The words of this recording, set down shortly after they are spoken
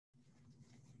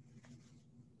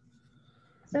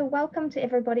So welcome to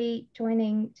everybody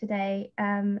joining today.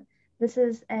 This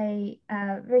is a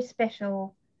very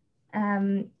special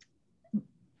Bonavero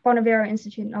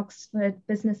Institute and Oxford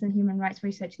Business and Human Rights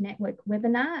Research Network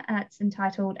webinar. It's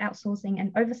entitled Outsourcing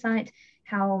and Oversight,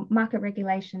 How Market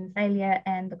Regulation Failure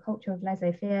and the Culture of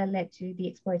Laissez-Faire Led to the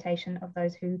Exploitation of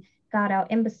Those Who Guard Our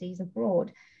Embassies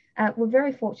Abroad. We're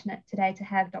very fortunate today to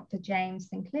have Dr. James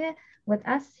Sinclair with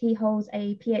us. He holds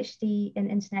a PhD in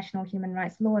International Human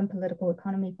Rights Law and Political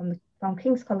Economy from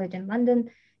King's College in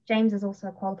London. James is also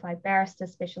a qualified barrister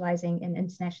specializing in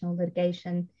international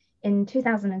litigation. In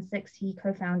 2006, he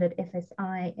co-founded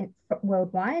FSI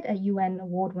Worldwide, a UN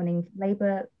award-winning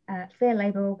fair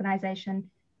labor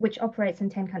organization, which operates in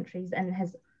 10 countries and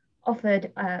has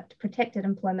offered protected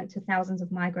employment to thousands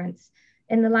of migrants.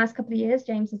 In the last couple of years,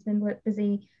 James has been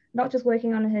busy not just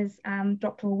working on his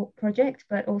doctoral project,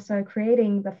 but also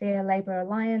creating the Fair Labor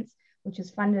Alliance, which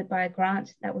is funded by a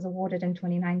grant that was awarded in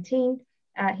 2019.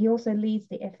 He also leads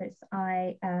the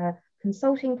FSI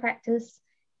consulting practice,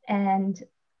 and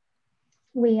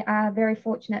we are very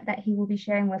fortunate that he will be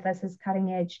sharing with us his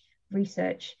cutting edge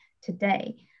research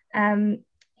today.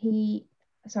 He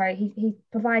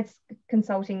provides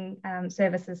consulting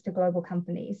services to global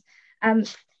companies.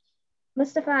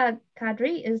 Mustafa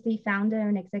Qadri is the founder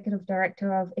and executive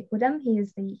director of Equidem. He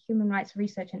is the human rights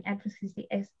research and advocacy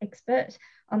expert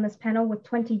on this panel with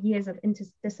 20 years of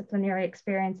interdisciplinary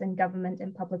experience in government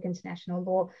and public international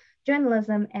law,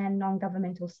 journalism, and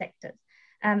non-governmental sectors.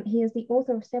 He is the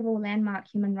author of several landmark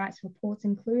human rights reports,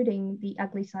 including The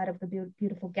Ugly Side of the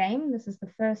Beautiful Game. This is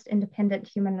the first independent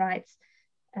human rights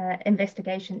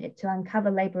investigation to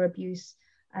uncover labor abuse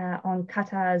on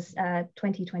Qatar's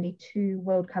 2022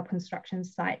 World Cup construction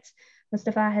sites.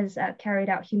 Mustafa has carried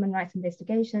out human rights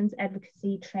investigations,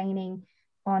 advocacy training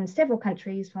on several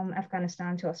countries from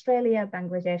Afghanistan to Australia,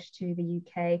 Bangladesh to the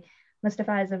UK.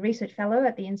 Mustafa is a research fellow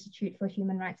at the Institute for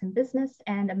Human Rights and Business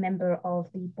and a member of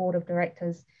the board of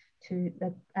directors to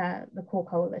the Core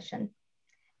Coalition.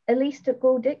 Elise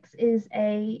Groulx Diggs is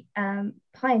a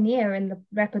pioneer in the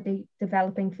rapidly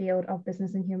developing field of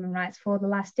business and human rights. For the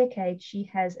last decade, she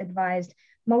has advised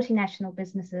multinational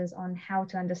businesses on how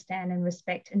to understand and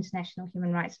respect international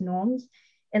human rights norms.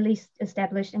 Elise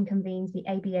established and convenes the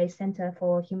ABA Center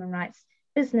for Human Rights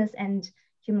Business and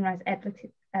Human Rights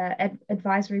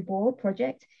Advisory Board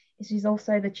project. She's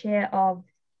also the chair of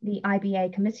the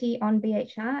IBA Committee on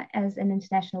BHR. As an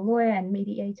international lawyer and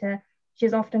mediator, she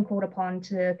is often called upon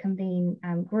to convene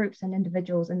groups and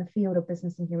individuals in the field of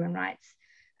business and human rights.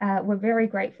 We're very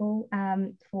grateful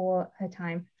for her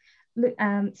time,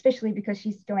 especially because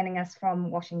she's joining us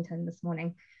from Washington this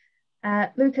morning.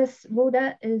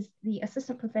 Roorda is the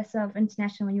Assistant Professor of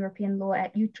International and European Law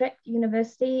at Utrecht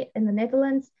University in the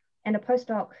Netherlands and a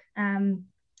postdoc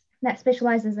that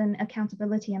specializes in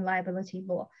accountability and liability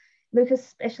law. Lucas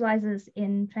specializes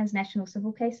in transnational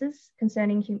civil cases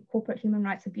concerning corporate human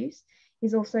rights abuse.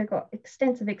 He's also got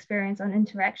extensive experience on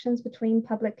interactions between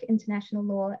public international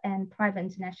law and private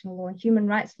international law and human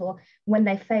rights law when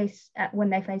they face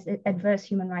adverse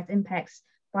human rights impacts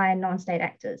by non-state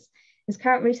actors. His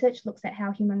current research looks at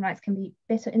how human rights can be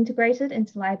better integrated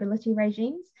into liability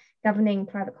regimes governing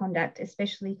private conduct,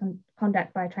 especially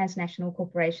conduct by transnational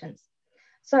corporations.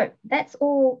 So that's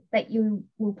all that you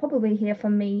will probably hear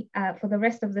from me for the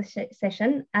rest of the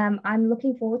session. I'm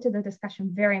looking forward to the discussion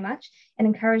very much and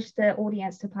encourage the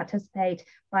audience to participate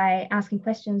by asking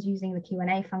questions using the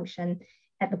Q&A function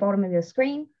at the bottom of your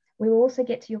screen. We will also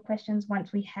get to your questions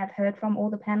once we have heard from all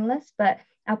the panelists, but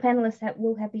our panelists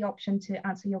will have the option to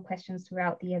answer your questions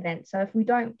throughout the event. So if we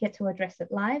don't get to address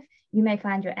it live, you may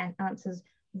find your answers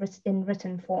in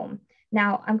written form.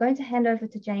 Now, I'm going to hand over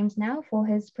to James now for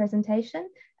his presentation.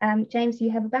 James, you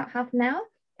have about half an hour,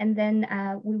 and then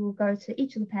we will go to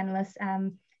each of the panelists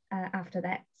after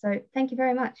that. So thank you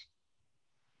very much.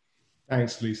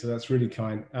 Thanks, Lisa. That's really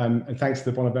kind. And thanks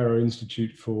to the Bonavero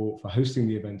Institute for hosting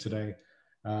the event today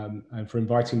and for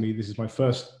inviting me. This is my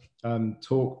first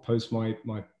talk post my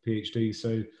PhD,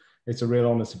 so it's a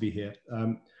real honor to be here.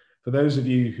 For those of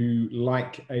you who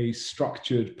like a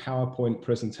structured PowerPoint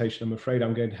presentation, I'm afraid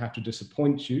I'm going to have to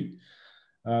disappoint you.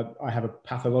 I have a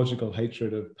pathological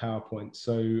hatred of PowerPoint,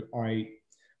 so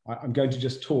I'm going to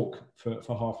just talk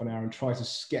for half an hour and try to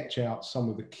sketch out some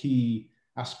of the key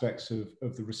aspects of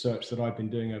the research that I've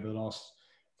been doing over the last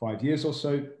 5 years or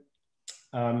so,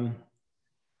 and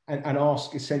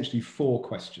ask essentially 4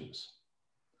 questions.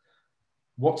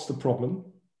 What's the problem?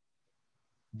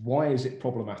 Why is it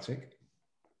problematic?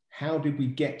 How did we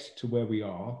get to where we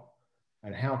are?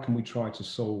 And how can we try to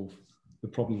solve the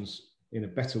problems in a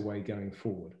better way going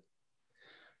forward?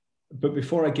 But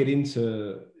before I get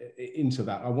into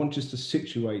that, I want just to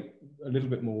situate a little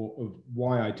bit more of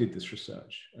why I did this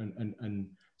research and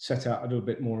set out a little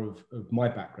bit more of my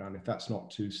background, if that's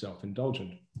not too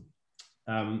self-indulgent.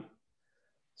 As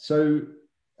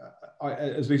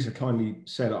Lisa kindly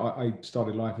said, I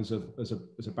started life as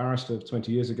a barrister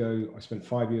 20 years ago. I spent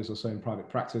 5 years or so in private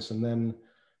practice, and then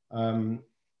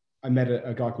I met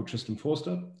a guy called Tristan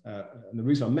Forster. And the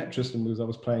reason I met Tristan was I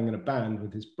was playing in a band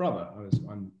with his brother.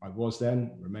 I was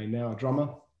then, remain now, a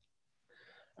drummer.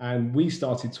 And we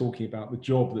started talking about the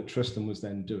job that Tristan was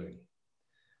then doing.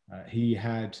 He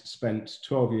had spent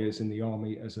 12 years in the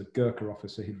army as a Gurkha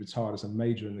officer. He'd retired as a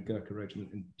major in the Gurkha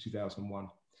regiment in 2001.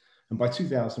 And by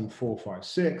 2004, 5,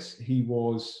 6, he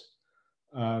was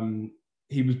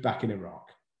back in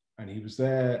Iraq. And he was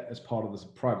there as part of the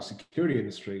private security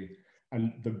industry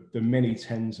and the many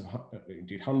tens of,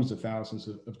 indeed hundreds of thousands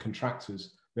of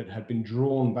contractors that had been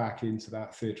drawn back into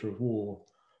that theatre of war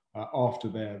after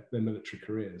their military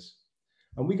careers.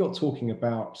 And we got talking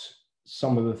about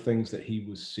some of the things that he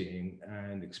was seeing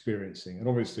and experiencing. And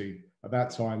obviously, at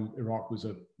that time, Iraq was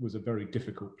a very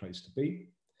difficult place to be.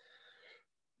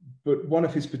 But one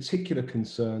of his particular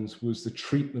concerns was the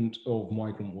treatment of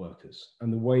migrant workers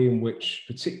and the way in which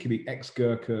particularly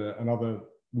ex-Gurkha and other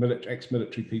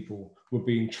ex-military people were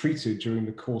being treated during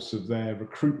the course of their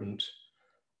recruitment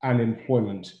and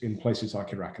employment in places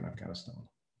like Iraq and Afghanistan.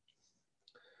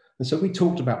 And so we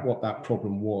talked about what that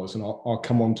problem was, and I'll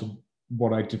come on to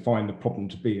what I defined the problem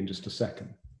to be in just a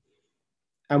second.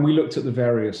 And we looked at the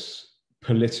various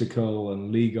political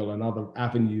and legal and other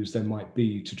avenues there might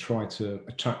be to try to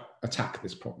attack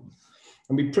this problem.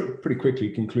 And we pretty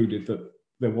quickly concluded that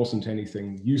there wasn't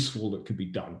anything useful that could be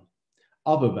done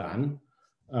other than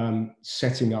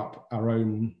setting up our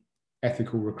own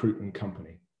ethical recruitment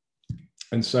company.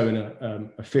 And so in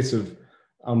a fit of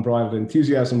unbridled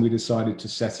enthusiasm, we decided to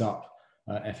set up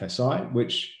FSI,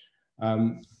 which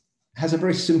has a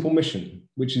very simple mission,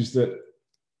 which is that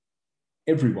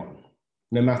everyone,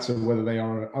 no matter whether they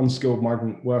are an unskilled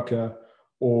migrant worker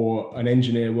or an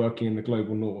engineer working in the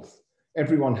global north,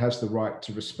 everyone has the right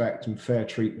to respect and fair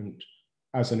treatment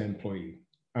as an employee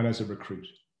and as a recruit.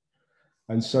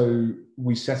 And so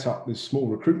we set up this small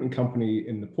recruitment company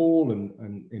in Nepal and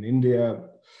in India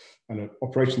and an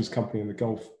operations company in the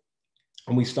Gulf.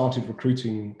 And we started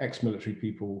recruiting ex-military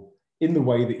people in the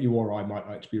way that you or I might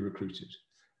like to be recruited.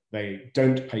 They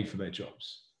don't pay for their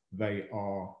jobs. They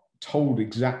are told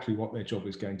exactly what their job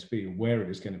is going to be and where it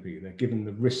is going to be. They're given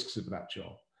the risks of that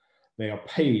job. They are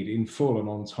paid in full and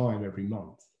on time every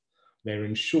month. They're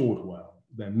insured well.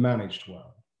 They're managed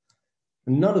well.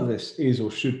 And none of this is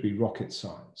or should be rocket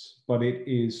science, but it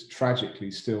is tragically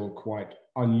still quite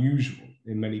unusual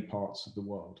in many parts of the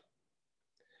world.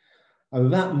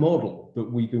 And that model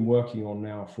that we've been working on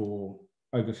now for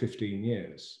over 15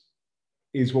 years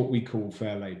is what we call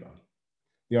fair labor.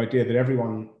 The idea that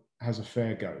everyone has a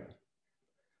fair go.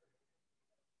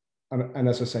 And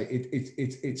as I say,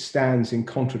 it stands in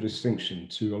contradistinction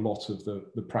to a lot of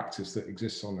the practice that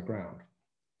exists on the ground.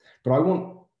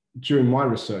 But during my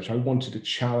research, I wanted to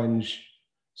challenge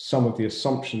some of the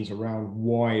assumptions around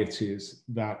why it is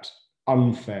that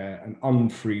unfair and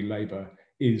unfree labor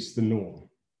is the norm.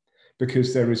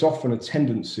 Because there is often a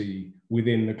tendency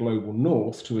within the global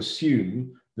north to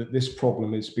assume that this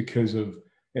problem is because of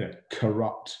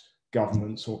corrupt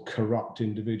governments or corrupt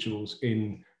individuals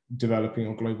in developing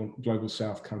or global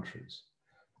south countries.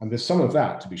 And there's some of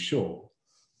that, to be sure,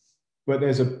 but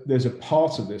there's a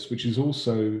part of this which is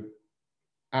also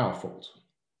our fault.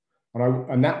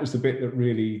 And that was the bit that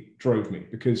really drove me,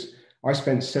 because I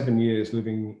spent 7 years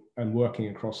living and working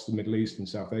across the Middle East and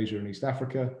South Asia and East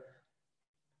Africa.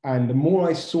 And the more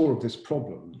I saw of this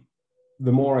problem,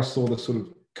 the more I saw the sort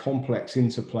of complex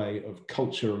interplay of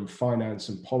culture and finance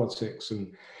and politics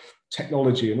and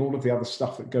technology and all of the other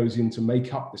stuff that goes in to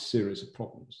make up this series of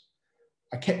problems.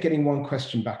 I kept getting one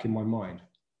question back in my mind.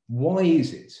 Why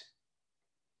is it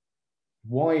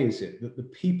that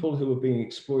the people who are being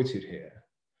exploited here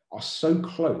are so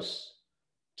close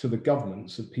to the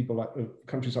governments of people like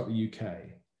countries like the UK,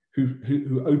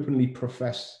 who openly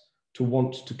profess to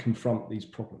want to confront these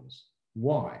problems?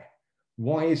 Why?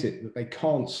 Why is it that they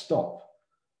can't stop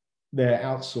their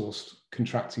outsourced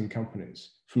contracting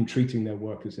companies from treating their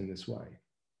workers in this way?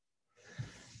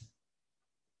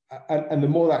 And the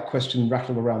more that question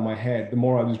rattled around my head, the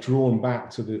more I was drawn back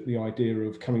to the idea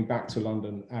of coming back to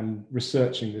London and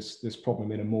researching this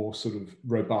problem in a more sort of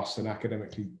robust and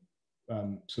academically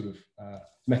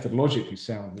methodologically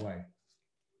sound way.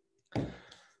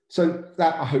 So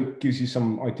that, I hope, gives you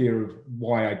some idea of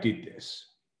why I did this.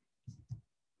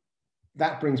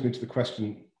 That brings me to the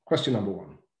question, question number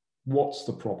one, what's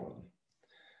the problem?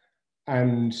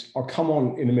 And I'll come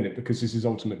on in a minute, because this is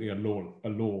ultimately a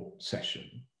law session,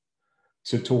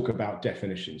 to talk about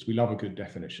definitions. We love a good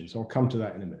definition, so I'll come to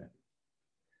that in a minute.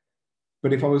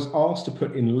 But if I was asked to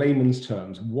put in layman's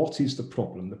terms, what is the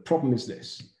problem? The problem is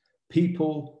this: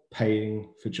 people paying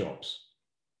for jobs.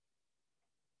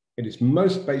 In its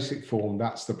most basic form,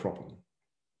 that's the problem.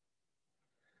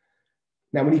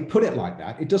 Now, when you put it like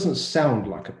that, it doesn't sound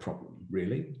like a problem,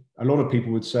 really. A lot of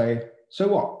people would say, so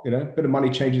what? You know, a bit of money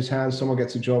changes hands, someone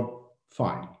gets a job,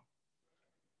 fine.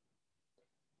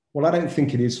 Well, I don't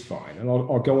think it is fine. And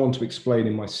I'll go on to explain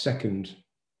in my second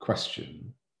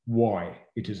question why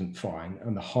it isn't fine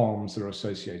and the harms that are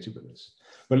associated with this.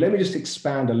 But let me just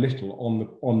expand a little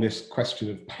on this question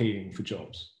of paying for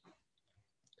jobs.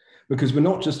 Because we're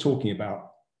not just talking about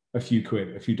a few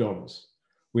quid, a few dollars.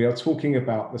 We are talking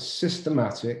about the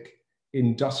systematic,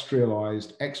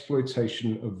 industrialized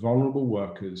exploitation of vulnerable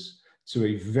workers to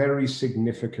a very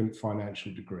significant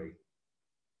financial degree.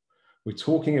 We're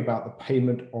talking about the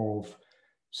payment of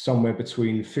somewhere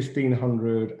between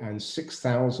 $1,500 and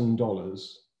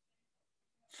 $6,000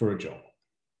 for a job.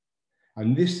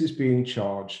 And this is being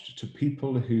charged to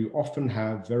people who often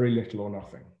have very little or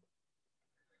nothing.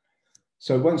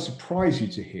 So it won't surprise you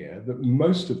to hear that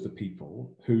most of the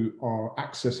people who are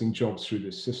accessing jobs through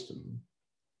this system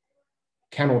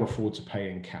cannot afford to pay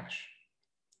in cash.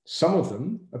 Some of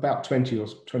them, about 20 or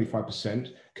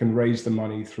 25%, can raise the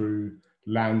money through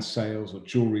land sales or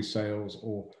jewelry sales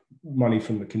or money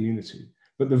from the community.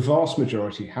 But the vast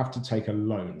majority have to take a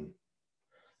loan.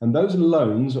 And those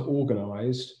loans are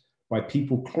organized by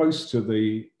people close to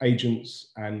the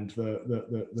agents and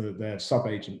their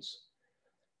sub-agents,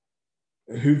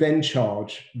 who then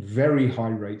charge very high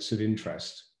rates of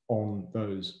interest on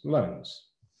those loans.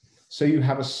 So you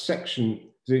have a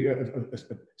section,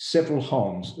 several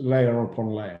harms, layer upon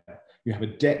layer. You have a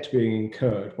debt being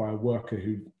incurred by a worker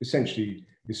who essentially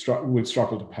would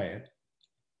struggle to pay it.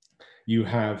 You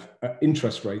have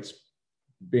interest rates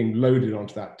being loaded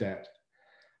onto that debt.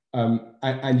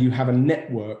 And you have a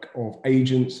network of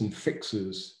agents and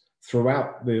fixers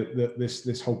throughout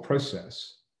this whole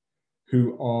process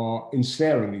who are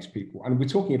ensnaring these people. And we're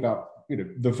talking about, you know,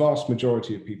 the vast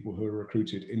majority of people who are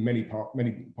recruited in many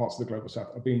parts of the global south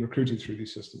are being recruited through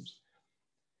these systems.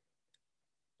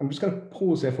 I'm just going to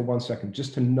pause there for 1 second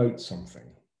just to note something.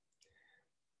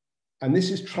 And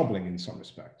this is troubling in some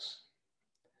respects.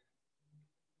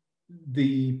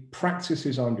 The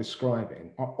practices I'm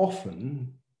describing are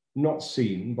often not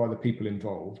seen by the people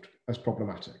involved as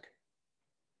problematic,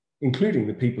 including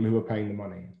the people who are paying the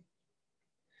money.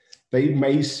 They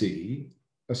may see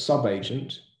a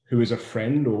sub-agent who is a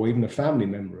friend or even a family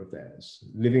member of theirs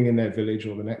living in their village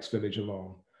or the next village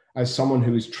along as someone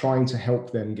who is trying to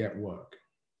help them get work.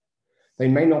 They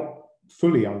may not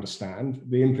fully understand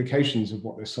the implications of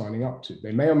what they're signing up to.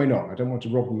 They may or may not. I don't want to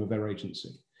rob them of their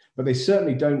agency, but they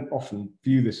certainly don't often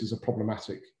view this as a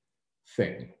problematic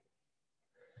thing.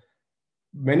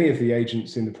 Many of the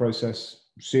agents in the process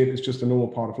see it as just a normal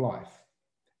part of life.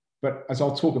 But as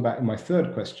I'll talk about in my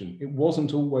third question, it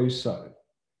wasn't always so.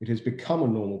 It has become a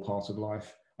normal part of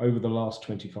life over the last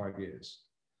 25 years,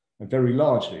 and very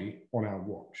largely on our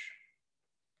watch.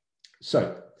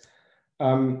 So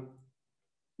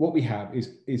what we have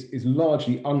is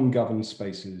largely ungoverned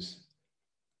spaces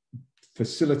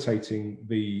facilitating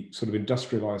the sort of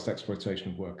industrialized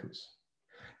exploitation of workers.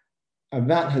 And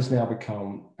that has now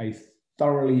become a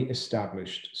thoroughly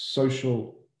established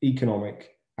social,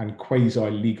 economic, and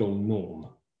quasi-legal norm.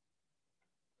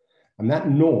 And that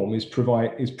norm is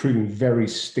proving very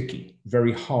sticky,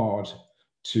 very hard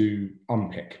to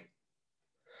unpick.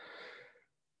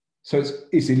 So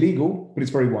it's illegal, but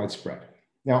it's very widespread.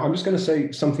 Now, I'm just going to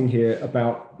say something here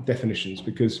about definitions,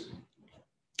 because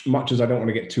much as I don't want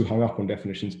to get too hung up on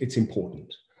definitions, it's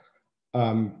important.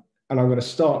 And I'm going to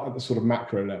start at the sort of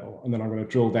macro level, and then I'm going to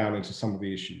drill down into some of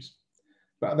the issues.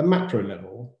 But at the macro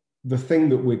level, the thing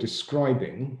that we're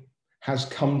describing has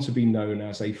come to be known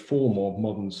as a form of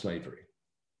modern slavery.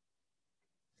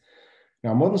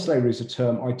 Now, modern slavery is a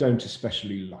term I don't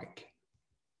especially like.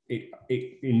 It,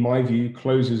 in my view,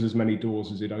 closes as many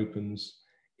doors as it opens.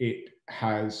 It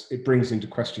brings into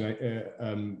question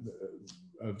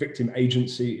a victim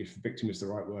agency, if victim is the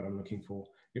right word I'm looking for.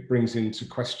 It brings into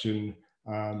question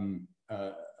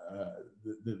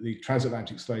the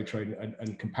transatlantic slave trade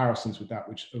and comparisons with that,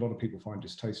 which a lot of people find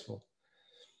distasteful.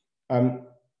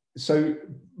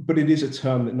 But it is a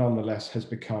term that nonetheless has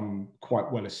become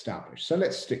quite well established. So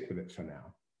let's stick with it for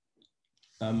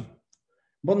now.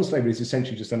 Modern slavery is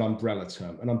essentially just an umbrella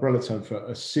term for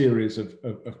a series of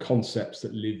concepts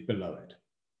that live below it.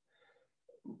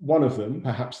 one of them,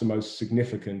 perhaps the most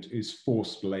significant, is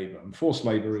forced labor. And forced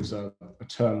labor is a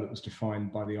term that was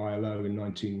defined by the ILO in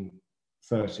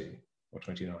 1930 or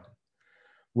 29,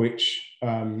 which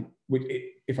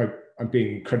if I'm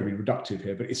being incredibly reductive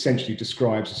here, but essentially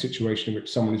describes a situation in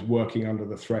which someone is working under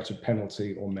the threat of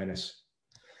penalty or menace.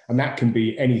 And that can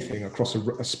be anything across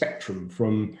a spectrum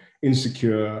from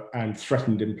insecure and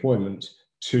threatened employment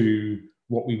to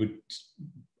what we would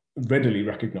readily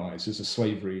recognize as a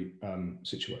slavery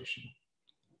situation.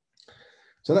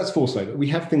 So that's forced labor. We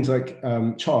have things like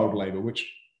child labor,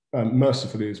 which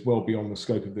mercifully is well beyond the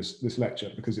scope of this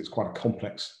lecture because it's quite a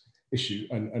complex issue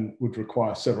and would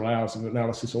require several hours of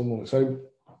analysis on its own.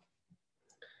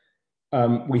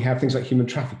 We have things like human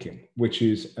trafficking, which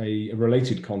is a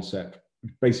related concept,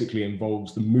 which basically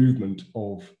involves the movement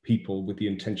of people with the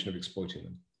intention of exploiting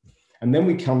them. And then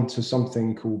we come to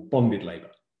something called bonded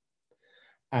labor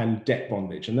and debt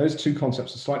bondage. And those two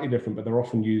concepts are slightly different, but they're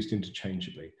often used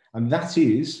interchangeably. And that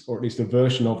is, or at least a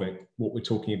version of it, what we're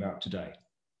talking about today.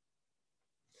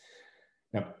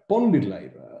 Now, bonded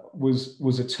labor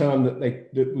was a term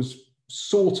that was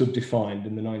sort of defined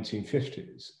in the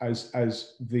 1950s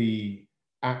as the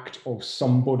act of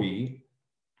somebody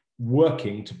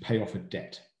working to pay off a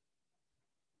debt,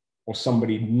 or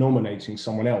somebody nominating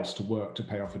someone else to work to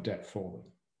pay off a debt for them.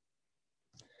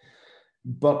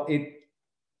 But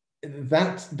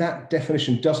that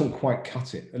definition doesn't quite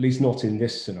cut it, at least not in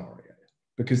this scenario,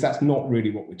 because that's not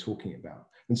really what we're talking about.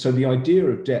 And so the idea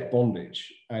of debt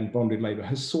bondage and bonded labor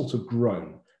has sort of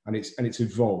grown, and it's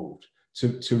evolved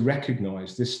to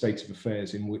recognize this state of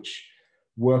affairs in which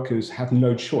workers have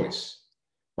no choice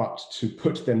but to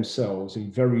put themselves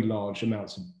in very large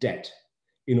amounts of debt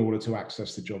in order to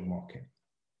access the job market.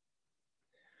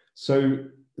 So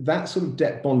that sort of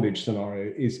debt bondage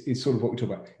scenario is sort of what we talk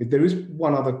about. There is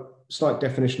one other slight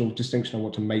definitional distinction I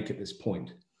want to make at this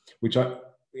point, which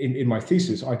in my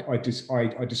thesis, I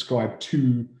describe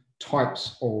two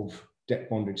types of debt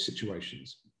bondage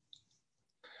situations.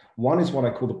 One is what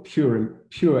I call the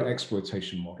pure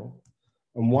exploitation model,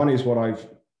 and one is what I've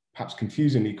perhaps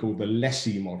confusingly called the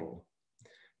Laissez model,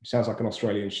 which sounds like an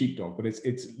Australian sheepdog, but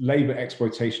it's labor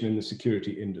exploitation in the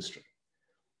security industry.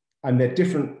 And they're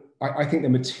different. I think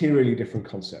they're materially different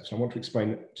concepts. I want to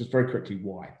explain just very quickly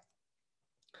why.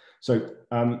 So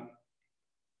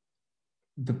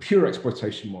the pure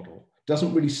exploitation model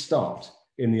doesn't really start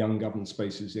in the ungoverned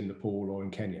spaces in Nepal or in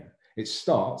Kenya. It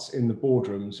starts in the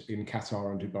boardrooms in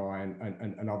Qatar and Dubai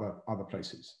and other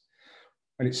places.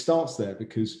 And it starts there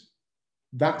because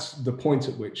that's the point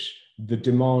at which the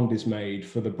demand is made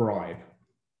for the bribe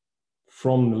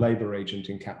from the labor agent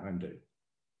in Kathmandu.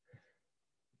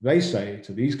 They say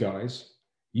to these guys,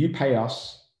 you pay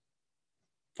us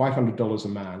 $500 a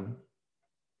man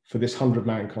for this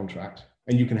 100-man contract,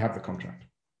 and you can have the contract.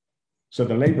 So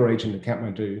the labor agent in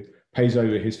Kathmandu pays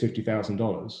over his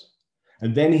 $50,000,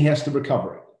 and then he has to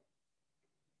recover it.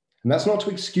 And that's not to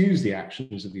excuse the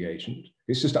actions of the agent.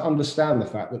 It's just to understand the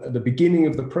fact that at the beginning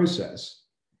of the process,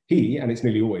 he, and it's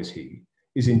nearly always he,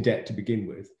 is in debt to begin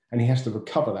with, and he has to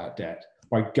recover that debt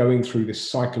by going through this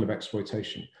cycle of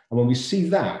exploitation. And when we see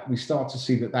that, we start to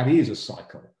see that that is a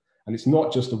cycle, and it's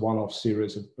not just a one-off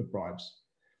series of bribes.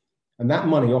 And that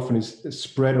money often is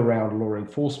spread around law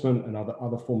enforcement and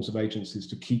other forms of agencies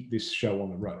to keep this show on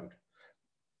the road.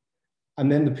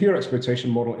 And then the pure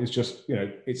exploitation model is just,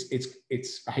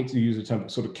 it's I hate to use the term,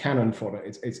 but sort of cannon fodder.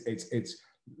 It's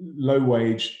low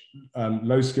wage,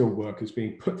 low skilled workers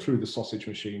being put through the sausage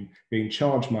machine, being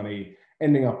charged money,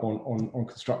 ending up on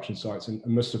construction sites. And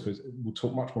Mustafa will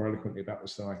talk much more eloquently about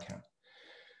this than I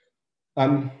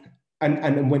can.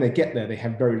 And when they get there, they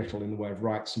have very little in the way of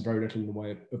rights and very little in the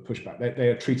way of pushback. They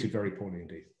are treated very poorly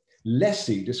indeed.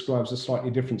 Laissez describes a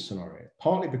slightly different scenario,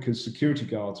 partly because security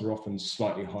guards are often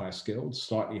slightly higher skilled,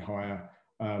 slightly higher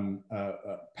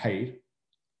paid,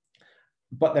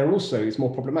 but they're also, it's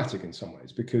more problematic in some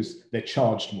ways because they're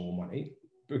charged more money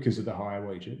because of the higher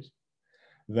wages.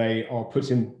 They are put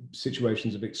in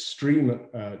situations of extreme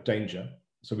danger.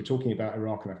 So we're talking about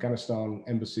Iraq and Afghanistan,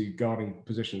 embassy guarding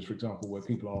positions, for example, where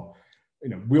people are,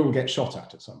 will get shot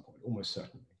at some point, almost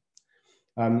certainly.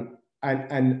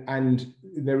 And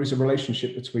there is a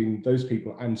relationship between those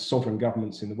people and sovereign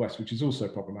governments in the West, which is also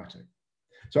problematic.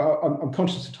 So I'm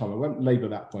conscious of time. I won't labor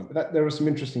that point, but there are some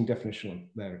interesting definitional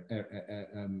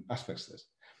aspects to this.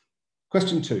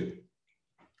 Question 2,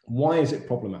 why is it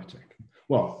problematic?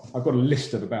 Well, I've got a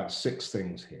list of about 6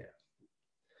 things here,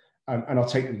 and I'll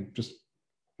take them just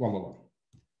one by one.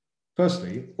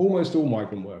 Firstly, almost all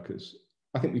migrant workers,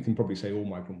 I think we can probably say all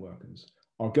migrant workers,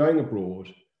 are going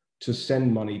abroad to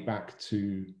send money back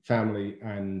to family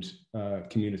and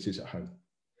communities at home.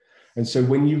 And so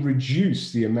when you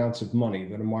reduce the amount of money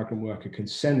that a migrant worker can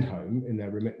send home in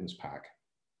their remittance pack,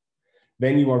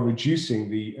 then you are reducing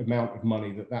the amount of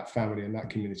money that that family and that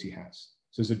community has.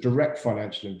 So there's a direct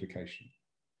financial implication.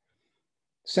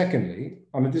 Secondly,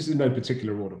 I mean, this is in no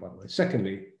particular order, by the way.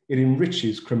 Secondly, it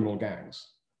enriches criminal gangs.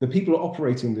 The people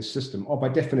operating this system are by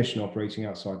definition operating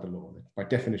outside the law, by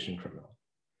definition criminal.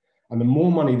 And the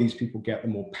more money these people get, the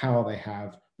more power they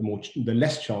have, the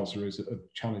less chance there is of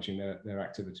challenging their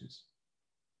activities.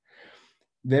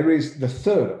 There is the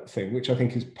third thing, which I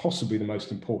think is possibly the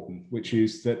most important, which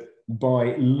is that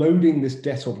by loading this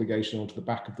debt obligation onto the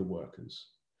back of the workers,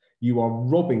 you are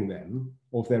robbing them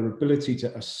of their ability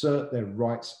to assert their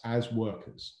rights as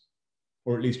workers,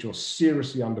 or at least you're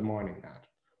seriously undermining that.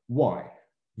 Why?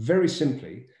 Very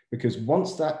simply, because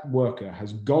once that worker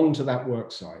has gone to that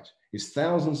work site, is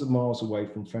thousands of miles away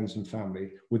from friends and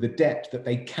family with a debt that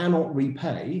they cannot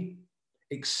repay,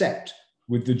 except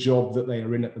with the job that they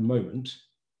are in at the moment,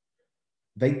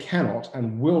 they cannot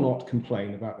and will not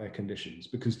complain about their conditions,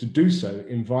 because to do so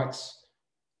invites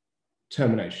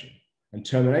termination. And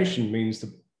termination means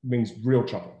real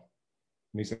trouble.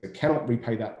 It means that they cannot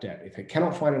repay that debt. If they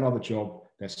cannot find another job,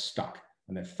 they're stuck,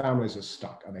 and their families are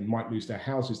stuck, and they might lose their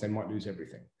houses, they might lose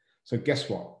everything. So guess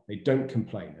what? They don't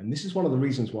complain. And this is one of the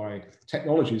reasons why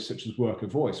technologies such as worker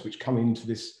voice, which come into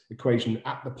this equation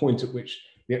at the point at which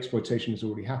the exploitation has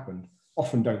already happened,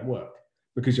 often don't work,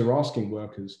 because you're asking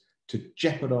workers to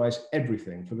jeopardize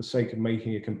everything for the sake of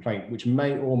making a complaint, which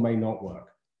may or may not work.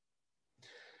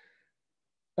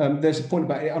 There's a point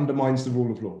about it undermines the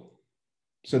rule of law.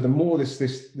 So the more this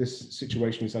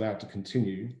situation is allowed to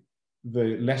continue,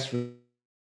 the less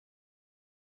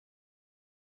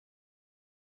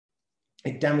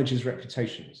it damages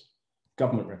reputations,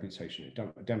 government reputation,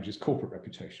 it damages corporate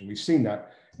reputation. We've seen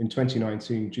that in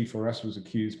 2019, G4S was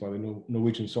accused by the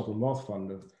Norwegian Sovereign Wealth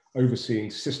Fund of overseeing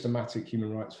systematic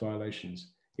human rights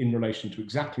violations in relation to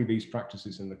exactly these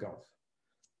practices in the Gulf.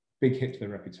 Big hit to their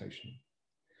reputation.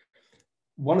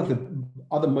 One of the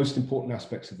other most important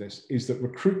aspects of this is that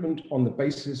recruitment on the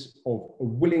basis of a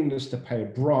willingness to pay a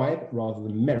bribe rather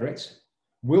than merit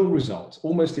will result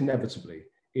almost inevitably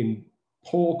in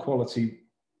poor quality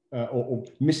or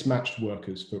mismatched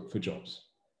workers for jobs.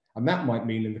 And that might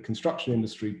mean in the construction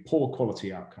industry, poor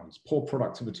quality outcomes, poor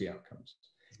productivity outcomes.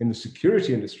 In the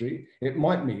security industry, it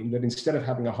might mean that instead of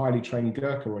having a highly trained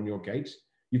Gurkha on your gate,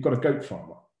 you've got a goat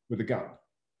farmer with a gun.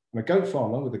 And a goat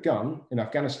farmer with a gun in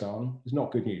Afghanistan is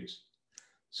not good news.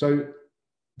 So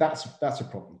that's a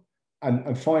problem.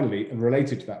 And finally, and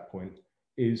related to that point,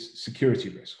 is security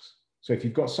risks. So if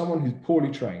you've got someone who's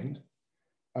poorly trained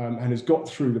and has got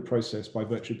through the process by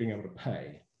virtue of being able to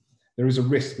pay, there is a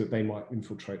risk that they might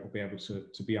infiltrate or be able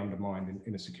to be undermined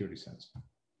in a security sense.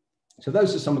 So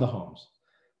those are some of the harms.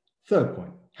 Third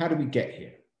point, how do we get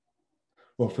here?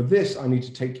 Well, for this, I need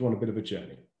to take you on a bit of a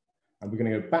journey. And we're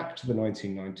going to go back to the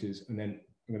 1990s, and then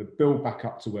I'm going to build back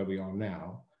up to where we are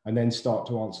now, and then start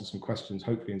to answer some questions,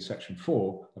 hopefully in section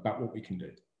 4, about what we can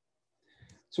do.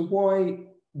 So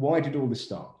why did all this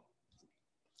start?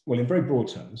 Well, in very broad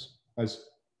terms, as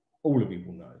all of you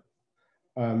will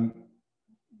know,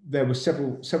 there were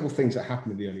several things that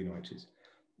happened in the early 90s.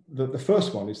 The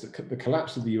first one is that the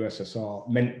collapse of the USSR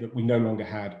meant that we no longer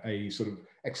had a sort of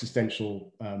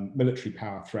existential military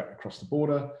power threat across the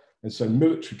border. And so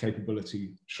military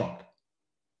capability shrunk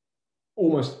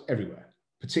almost everywhere,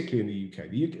 particularly in the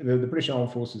UK. The British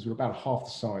Armed Forces were about half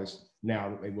the size now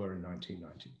that they were in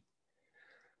 1990.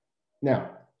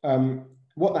 Now,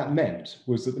 what that meant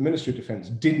was that the Ministry of Defence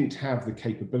didn't have the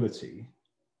capability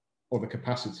or the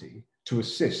capacity to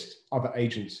assist other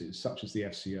agencies such as the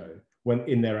FCO when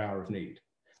in their hour of need.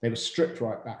 They were stripped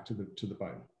right back to the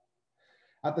bone.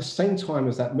 At the same time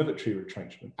as that military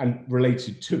retrenchment, and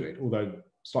related to it, although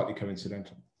slightly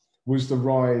coincidental, was the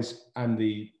rise and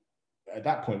at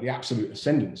that point, the absolute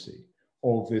ascendancy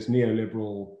of this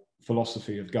neoliberal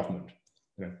philosophy of government.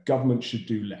 You know, government should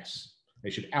do less. They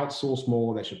should outsource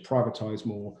more, they should privatize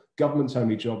more. Government's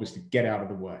only job is to get out of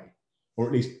the way, or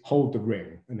at least hold the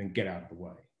ring and then get out of the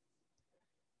way.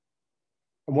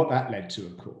 And what that led to,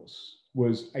 of course,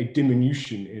 was a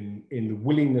diminution in the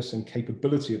willingness and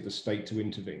capability of the state to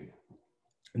intervene.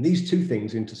 And these two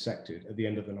things intersected at the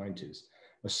end of the 90s.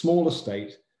 A smaller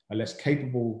state, a less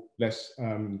capable, a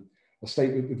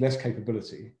state with less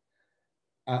capability,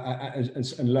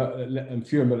 and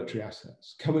fewer military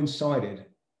assets coincided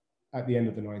at the end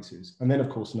of the 90s. And then, of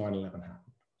course, 9/11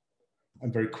 happened.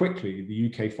 And very quickly, the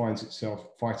UK finds itself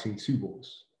fighting two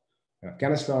wars,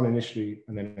 Afghanistan initially,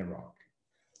 and then Iraq.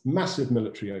 Massive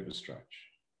military overstretch.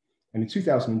 And in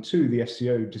 2002, the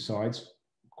FCO decides,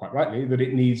 quite rightly, that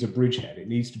it needs a bridgehead. It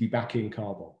needs to be back in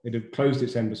Kabul. It had closed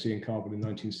its embassy in Kabul in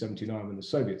 1979 when the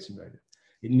Soviets invaded.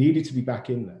 It needed to be back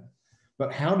in there.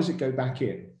 But how does it go back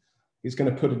in? It's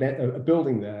going to put a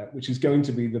building there, which is going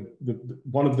to be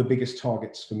one of the biggest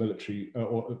targets for military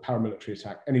or paramilitary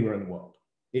attack anywhere in the world.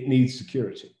 It needs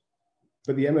security.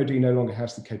 But the MOD no longer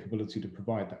has the capability to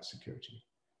provide that security.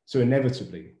 So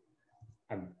inevitably,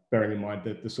 and bearing in mind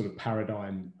the sort of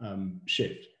paradigm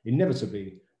shift,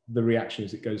 inevitably the reaction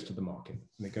is it goes to the market,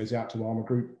 and it goes out to Armour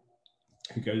Group,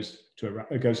 who goes to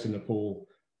Iraq, goes to Nepal,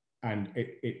 and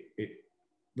it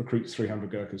recruits 300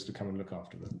 Gurkhas to come and look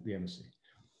after the embassy.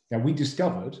 Now, we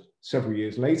discovered several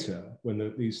years later,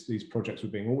 when these projects were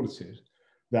being audited,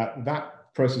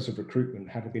 that process of recruitment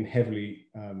had been heavily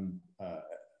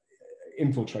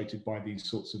infiltrated by these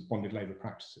sorts of bonded labour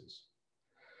practices.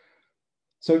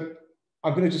 So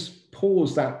I'm going to just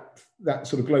pause that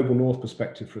sort of global north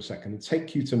perspective for a second and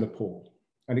take you to Nepal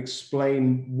and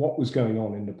explain what was going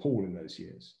on in Nepal in those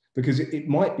years. Because it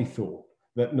might be thought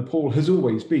that Nepal has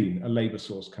always been a labour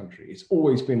source country. It's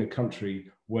always been a country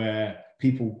where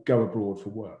people go abroad for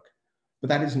work. But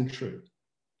that isn't true.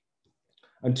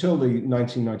 Until the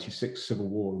 1996 civil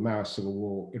war, the Maoist civil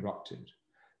war erupted,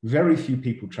 very few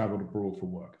people travelled abroad for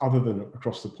work, other than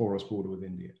across the porous border with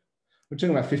India. We're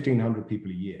talking about 1,500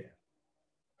 people a year.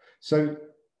 So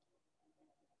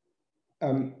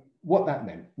what that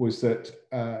meant was that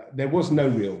there was no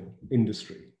real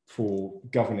industry for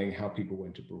governing how people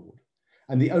went abroad.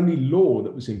 And the only law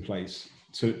that was in place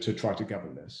to try to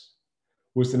govern this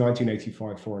was the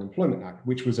 1985 Foreign Employment Act,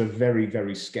 which was a very,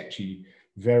 very sketchy,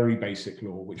 very basic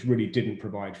law, which really didn't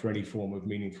provide for any form of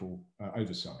meaningful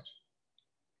oversight.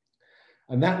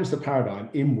 And that was the paradigm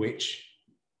in which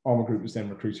Armour Group was then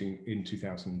recruiting in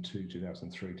 2002,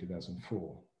 2003,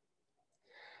 2004.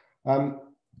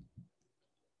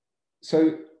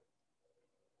 So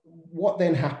what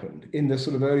then happened in the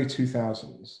sort of early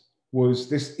 2000s was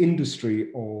this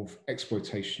industry of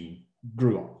exploitation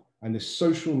grew up, and this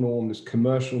social norm, this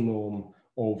commercial norm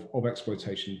of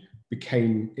exploitation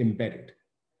became embedded.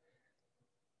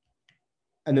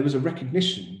 And there was a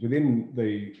recognition within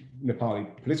the Nepali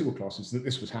political classes that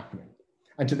this was happening.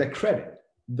 And to their credit,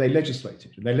 they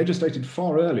legislated. They legislated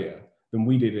far earlier than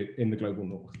we did it in the global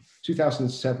north.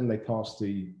 2007, they passed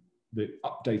the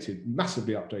updated,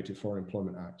 massively updated Foreign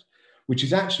Employment Act, which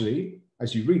is actually,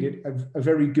 as you read it, a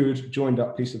very good joined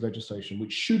up piece of legislation,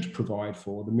 which should provide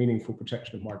for the meaningful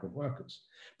protection of migrant workers.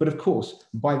 But of course,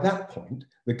 by that point,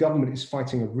 the government is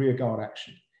fighting a rearguard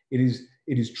action. It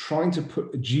is trying to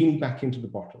put a genie back into the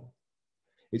bottle.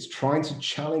 It's trying to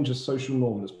challenge a social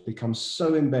norm that's become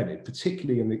so embedded,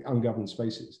 particularly in the ungoverned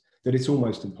spaces, that it's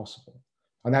almost impossible.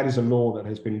 And that is a law that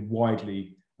has been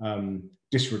widely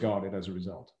disregarded as a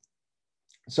result.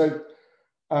 So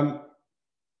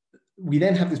we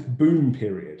then have this boom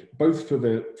period, both for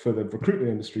the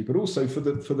recruitment industry, but also for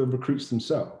the recruits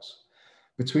themselves.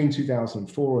 Between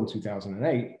 2004 and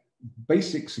 2008,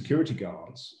 basic security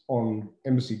guards on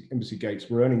embassy gates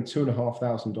were earning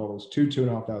 $2,500 to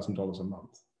 $2,500 a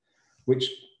month,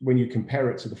 which, when you compare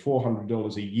it to the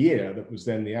 $400 a year that was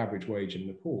then the average wage in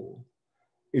Nepal,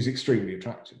 is extremely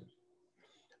attractive.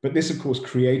 But this, of course,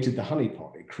 created the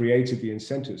honeypot. It created the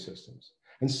incentive systems.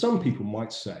 And some people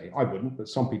might say, I wouldn't, but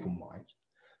some people might,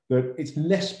 that it's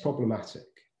less problematic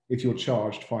if you're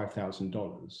charged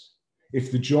 $5,000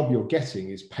 if the job you're getting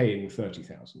is paying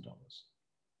 $30,000.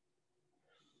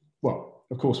 Well,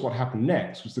 of course, what happened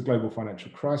next was the global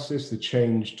financial crisis, the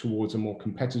change towards a more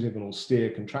competitive and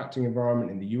austere contracting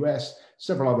environment in the US,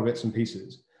 several other bits and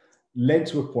pieces, led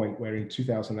to a point where in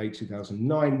 2008,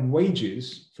 2009,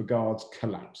 wages for guards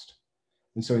collapsed.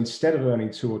 And so instead of earning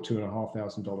 $2,000 or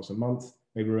 $2,500 a month,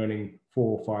 they were earning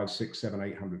 $400, $500, $600,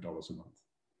 $700, $800 a month.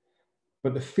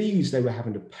 But the fees they were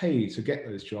having to pay to get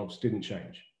those jobs didn't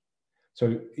change.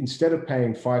 So instead of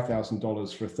paying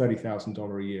 $5,000 for a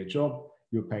 $30,000 a year job,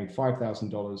 you're paying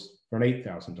 $5,000 for an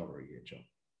 $8,000 a year job,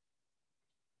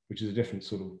 which is a different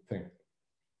sort of thing.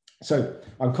 So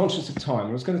I'm conscious of time.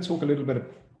 I was going to talk a little bit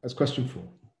as question 4.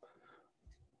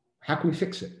 How can we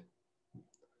fix it?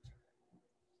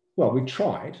 Well, we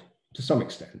tried to some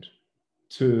extent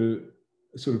to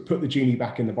sort of put the genie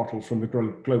back in the bottle from the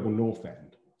global north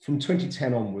end. From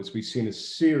 2010 onwards, we've seen a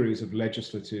series of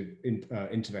legislative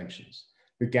interventions.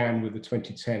 Began with the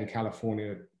 2010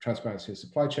 California Transparency of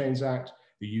Supply Chains Act,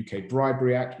 the UK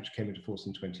Bribery Act, which came into force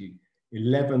in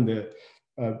 2011, the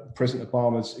President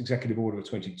Obama's Executive Order of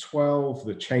 2012,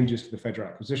 the changes to the Federal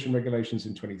Acquisition Regulations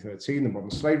in 2013, the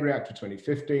Modern Slavery Act of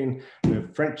 2015, the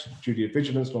French Duty of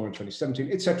Vigilance Law in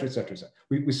 2017, et cetera, et cetera, et cetera.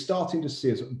 We're starting to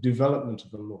see a sort of development of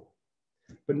the law,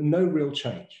 but no real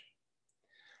change.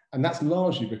 And that's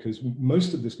largely because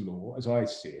most of this law, as I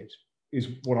see it, is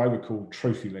what I would call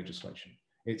trophy legislation.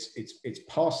 It's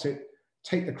pass it,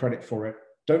 take the credit for it,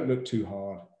 don't look too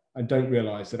hard, and don't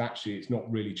realize that actually it's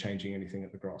not really changing anything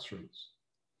at the grassroots.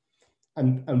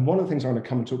 And one of the things I'm going to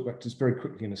come and talk about just very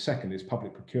quickly in a second is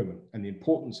public procurement and the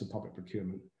importance of public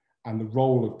procurement and the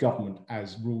role of government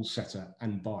as rule setter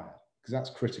and buyer, because that's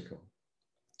critical.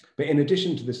 But in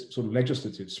addition to this sort of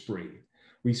legislative spree,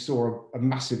 we saw a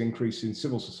massive increase in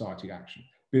civil society action.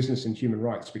 Business and human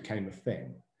rights became a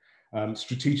thing.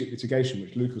 Strategic litigation,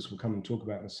 which Lucas will come and talk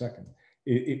about in a second,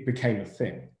 it became a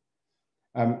thing.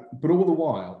 But all the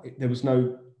while, there's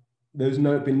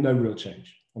been no real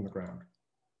change on the ground.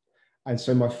 And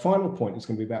so my final point is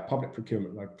going to be about public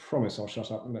procurement, and I promise I'll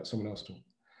shut up and let someone else talk.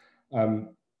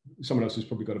 Someone else who's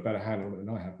probably got a better handle on it than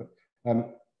I have. But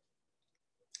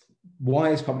why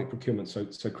is public procurement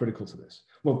so critical to this?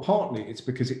 Well, partly it's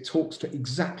because it talks to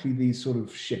exactly these sort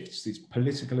of shifts, these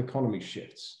political economy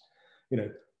shifts. You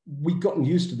know, we've gotten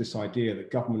used to this idea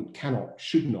that government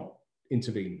should not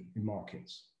intervene in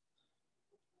markets.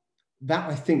 That,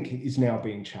 I think, is now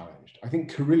being challenged. I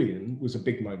think Carillion was a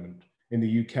big moment. In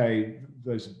the UK,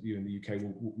 those of you in the UK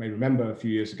may remember a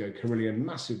few years ago, Carillion,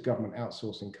 massive government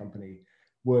outsourcing company,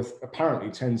 worth apparently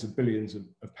tens of billions of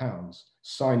pounds,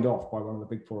 signed off by one of the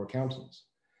big four accountants,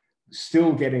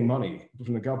 still getting money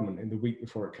from the government in the week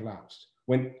before it collapsed,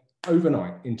 went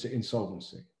overnight into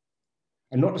insolvency.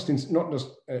 And not just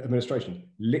administration,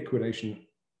 liquidation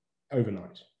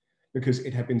overnight, because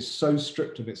it had been so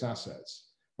stripped of its assets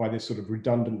by this sort of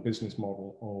redundant business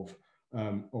model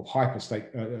of hyper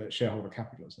shareholder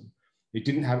capitalism. It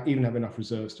didn't even have enough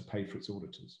reserves to pay for its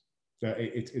auditors,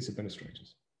 its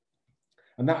administrators.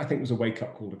 And that, I think, was a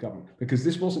wake-up call to government, because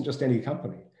this wasn't just any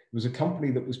company. It was a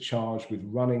company that was charged with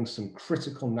running some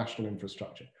critical national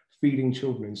infrastructure, feeding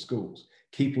children in schools,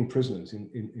 keeping prisoners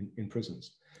in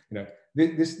prisons. You know,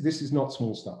 this is not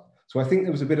small stuff. So I think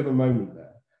there was a bit of a moment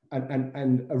there,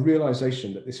 and a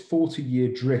realization that this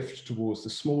 40-year drift towards the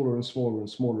smaller and smaller and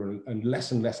smaller and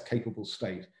less capable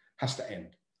state has to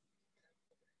end.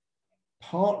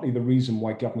 Partly the reason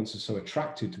why governments are so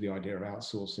attracted to the idea of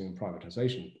outsourcing and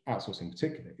privatization, outsourcing in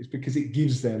particular, is because it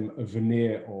gives them a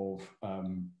veneer of,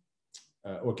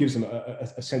 or gives them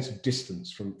a sense of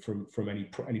distance from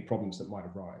any problems that might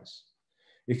arise.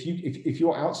 If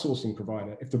your outsourcing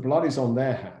provider, if the blood is on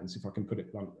their hands, if I can put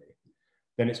it bluntly,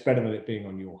 then it's better than it being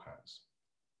on your hands,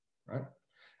 right?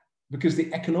 Because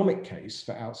the economic case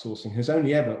for outsourcing has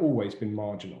only ever always been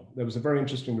marginal. There was a very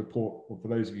interesting report, or for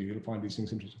those of you who will find these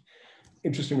things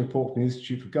interesting report from the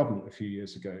Institute for Government a few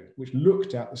years ago, which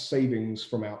looked at the savings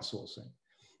from outsourcing.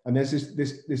 And there's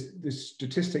this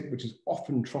statistic which is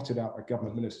often trotted out by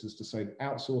government ministers to say that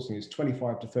outsourcing is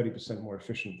 25 to 30% more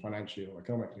efficient financially or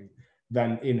economically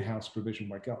than in-house provision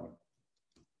by government.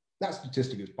 That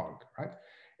statistic is bunk, right?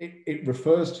 It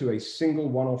refers to a single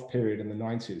one-off period in the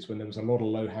 90s when there was a lot of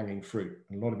low-hanging fruit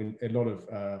and a lot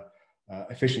of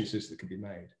efficiencies that could be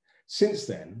made. Since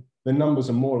then, the numbers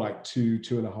are more like 2,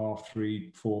 2.5,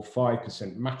 3, 4,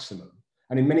 5% maximum.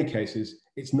 And in many cases,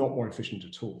 it's not more efficient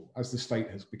at all, as the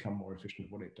state has become more efficient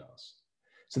at what it does.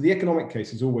 So the economic case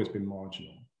has always been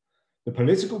marginal. The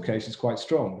political case is quite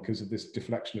strong because of this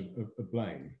deflection of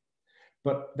blame.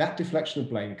 But that deflection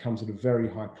of blame comes at a very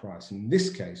high price. In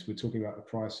this case, we're talking about the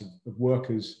price of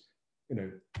workers, you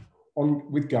know,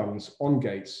 with guns on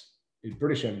gates in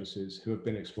British embassies who have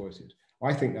been exploited.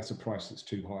 I think that's a price that's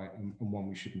too high and one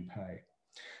we shouldn't pay.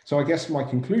 So I guess my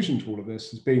conclusion to all of this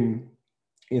has been,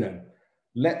 you know,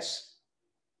 let's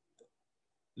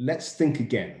think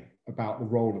again about the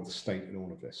role of the state in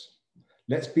all of this.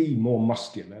 Let's be more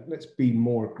muscular. Let's be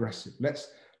more aggressive.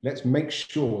 Let's make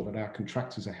sure that our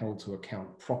contractors are held to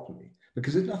account properly,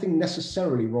 because there's nothing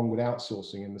necessarily wrong with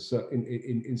outsourcing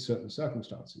in certain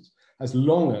circumstances, as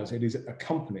long as it is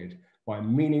accompanied by a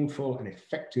meaningful and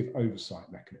effective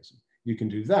oversight mechanism. You can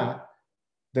do that,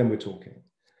 then we're talking.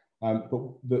 But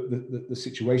the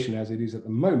situation as it is at the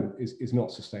moment is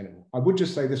not sustainable. I would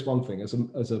just say this one thing as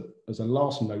a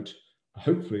last note,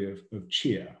 hopefully of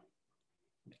cheer,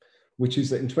 which is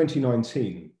that in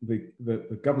 2019,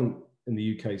 the government in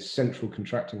the UK's Central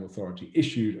Contracting Authority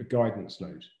issued a guidance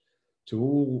note to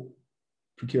all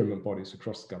procurement bodies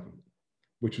across the government,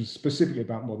 which was specifically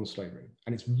about modern slavery.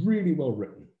 And it's really well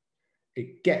written.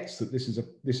 It gets that this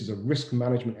is a risk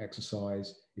management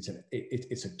exercise.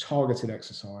 It's a targeted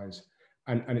exercise,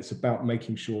 and it's about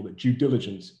making sure that due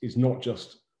diligence is not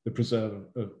just the preserve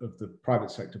of the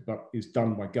private sector, but is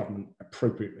done by government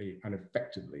appropriately and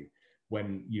effectively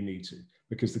when you need to.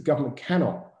 Because the government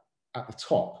cannot, at the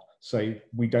top, say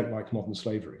we don't like modern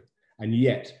slavery, and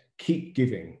yet keep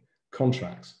giving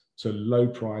contracts So low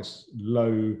price,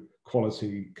 low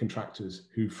quality contractors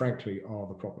who frankly are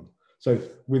the problem. So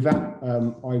with that,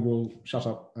 I will shut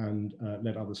up and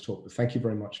let others talk. But thank you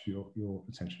very much for your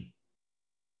attention.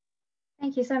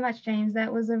 Thank you so much, James.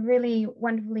 That was a really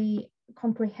wonderfully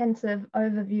comprehensive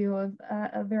overview of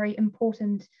a very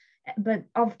important but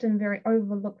often very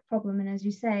overlooked problem. And as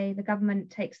you say, the government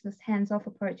takes this hands-off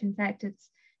approach. In fact, it's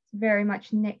very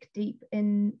much neck deep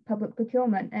in public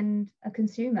procurement and a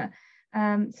consumer.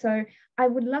 So I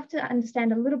would love to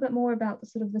understand a little bit more about the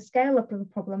sort of the scale up of the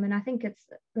problem. And I think it's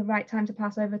the right time to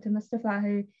pass over to Mustafa,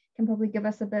 who can probably give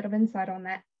us a bit of insight on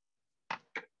that.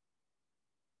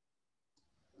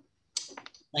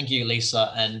 Thank you,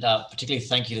 Lisa, and particularly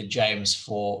thank you to James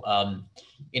for,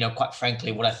 quite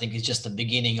frankly, what I think is just the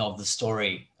beginning of the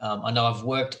story. I know I've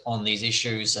worked on these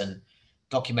issues and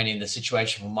documenting the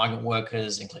situation for migrant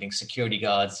workers, including security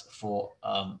guards, for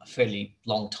a fairly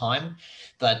long time.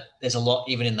 But there's a lot,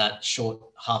 even in that short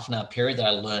half an hour period, that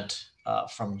I learnt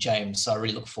from James. So I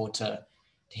really look forward to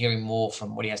hearing more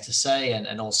from what he has to say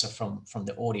and also from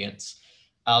the audience.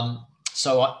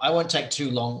 So I won't take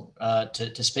too long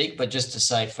to speak, but just to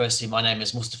say, firstly, my name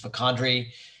is Mustafa Qadri.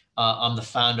 I'm the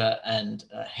founder and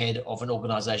head of an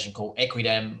organization called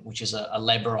Equidem, which is a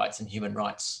labor rights and human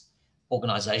rights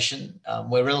organization.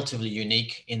 We're relatively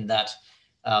unique in that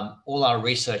all our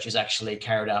research is actually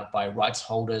carried out by rights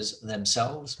holders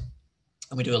themselves.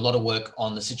 And we do a lot of work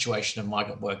on the situation of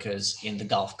migrant workers in the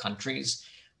Gulf countries,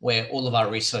 where all of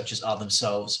our researchers are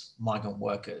themselves migrant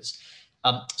workers.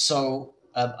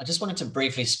 I just wanted to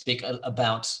briefly speak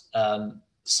about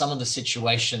some of the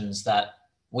situations that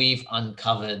we've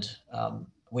uncovered,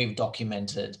 we've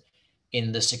documented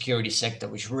in the security sector,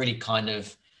 which really kind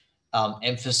of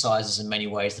emphasizes in many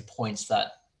ways the points that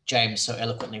James so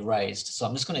eloquently raised. So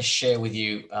I'm just going to share with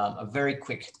you a very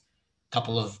quick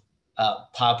couple of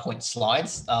PowerPoint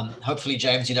slides. Hopefully,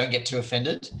 James, you don't get too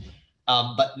offended,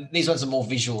 but these ones are more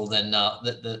visual than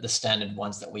the standard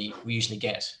ones that we usually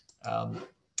get.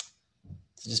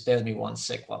 So just bear with me one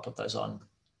sec while I put those on.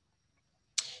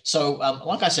 So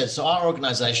like I said, so our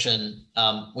organization,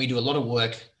 we do a lot of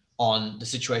work on the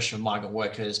situation of migrant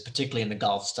workers, particularly in the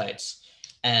Gulf states.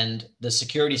 And the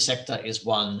security sector is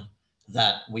one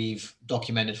that we've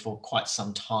documented for quite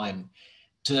some time.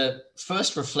 To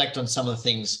first reflect on some of the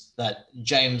things that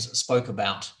James spoke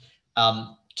about,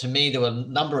 to me, there were a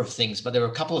number of things, but there were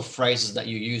a couple of phrases that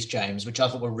you used, James, which I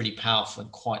thought were really powerful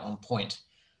and quite on point.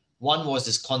 One was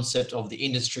this concept of the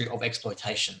industry of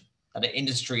exploitation, that the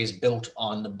industry is built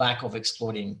on the back of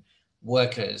exploiting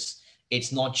workers.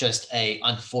 It's not just an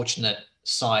unfortunate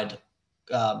side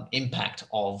impact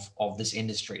of this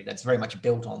industry that's very much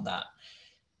built on that.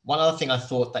 One other thing I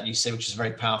thought that you said, which is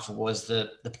very powerful, was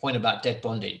the point about debt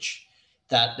bondage,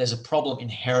 that there's a problem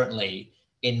inherently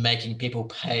in making people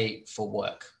pay for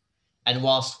work. And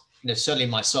whilst, certainly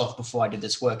myself, before I did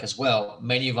this work as well,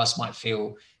 many of us might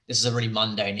feel this is a really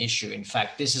mundane issue. In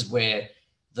fact, this is where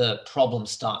the problem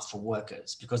starts for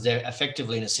workers, because they're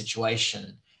effectively in a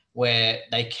situation where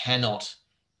they cannot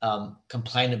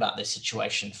complain about their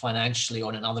situation financially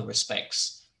or in other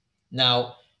respects.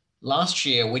 Now, last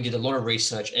year, we did a lot of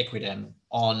research, Equidem,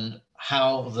 on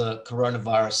how the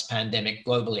coronavirus pandemic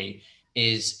globally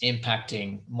is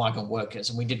impacting migrant workers.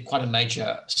 And we did quite a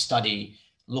major study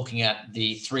looking at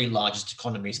the 3 largest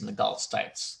economies in the Gulf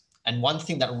states. And one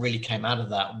thing that really came out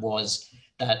of that was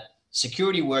that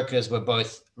security workers were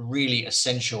both really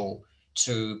essential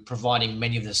to providing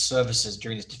many of the services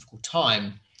during this difficult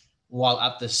time, while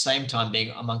at the same time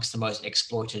being amongst the most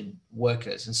exploited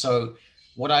workers. And so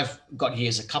what I've got here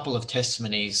is a couple of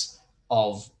testimonies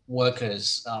of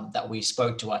workers that we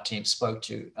spoke to, our team spoke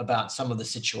to, about some of the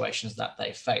situations that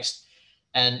they faced.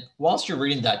 And whilst you're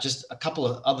reading that, just a couple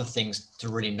of other things to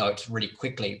really note really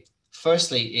quickly.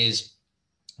 Firstly is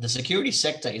the security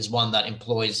sector is one that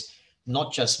employs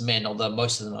not just men, although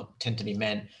most of them tend to be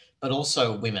men, but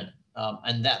also women.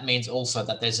 And that means also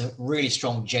that there's a really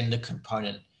strong gender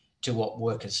component to what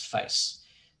workers face.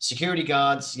 Security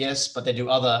guards, yes, but they do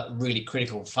other really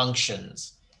critical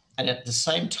functions. And at the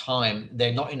same time,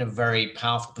 they're not in a very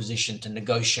powerful position to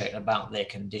negotiate about their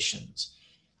conditions.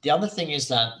 The other thing is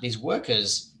that these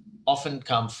workers often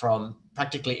come from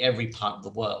practically every part of the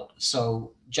world.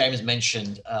 So James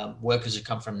mentioned workers who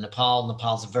come from Nepal.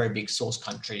 Nepal's a very big source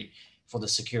country for the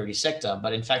security sector,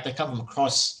 but in fact, they come from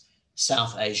across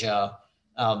South Asia,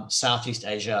 Southeast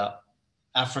Asia,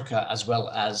 Africa, as well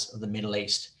as the Middle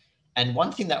East. And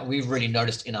one thing that we've really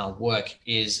noticed in our work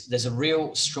is there's a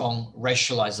real strong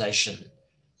racialization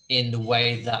in the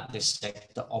way that this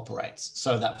sector operates.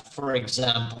 So that, for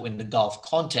example, in the Gulf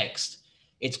context,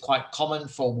 it's quite common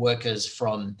for workers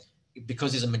from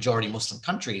because these are majority Muslim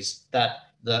countries, that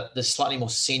the slightly more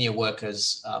senior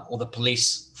workers or the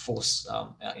police force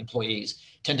employees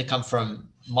tend to come from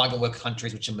migrant worker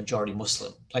countries which are majority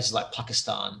Muslim, places like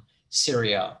Pakistan,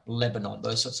 Syria, Lebanon,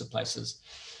 those sorts of places.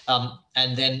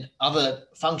 And then other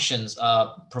functions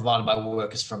are provided by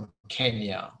workers from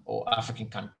Kenya or African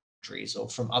countries or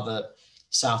from other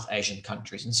South Asian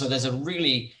countries. And so there's a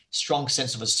really strong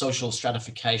sense of a social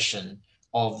stratification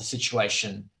of the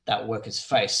situation that workers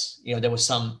face. You know, there were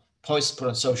some posts put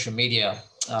on social media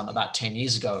about 10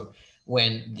 years ago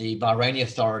when the Bahraini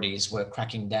authorities were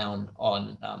cracking down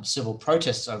on civil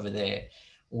protests over there,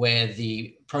 where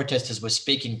the protesters were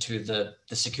speaking to the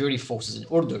security forces in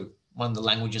Urdu, one of the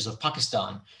languages of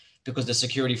Pakistan, because the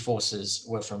security forces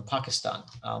were from Pakistan.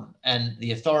 And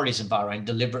the authorities in Bahrain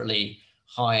deliberately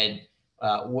hired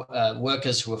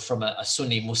workers who were from a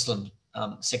Sunni Muslim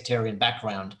sectarian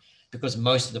background, because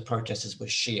most of the protesters were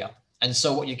Shia. And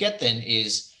so what you get then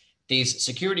is these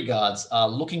security guards are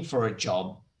looking for a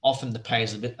job. Often the pay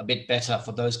is a bit better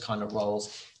for those kind of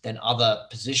roles than other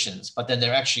positions, but then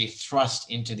they're actually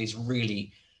thrust into these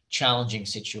really challenging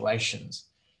situations.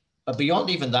 But beyond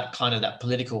even that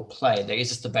political play, there is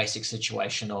just the basic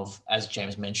situation of, as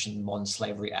James mentioned, modern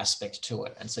slavery aspect to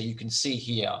it. And so you can see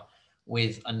here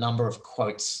with a number of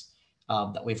quotes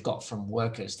that we've got from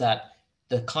workers, that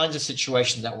the kinds of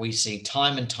situations that we see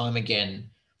time and time again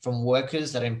from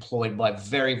workers that are employed by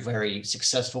very, very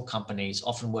successful companies,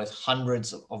 often worth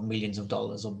hundreds of millions of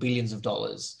dollars or billions of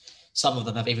dollars. Some of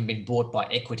them have even been bought by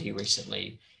equity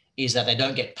recently, is that they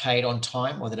don't get paid on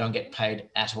time or they don't get paid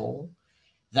at all,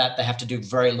 that they have to do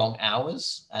very long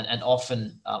hours and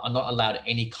often are not allowed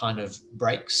any kind of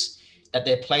breaks, that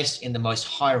they're placed in the most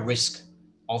high risk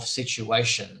of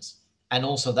situations. And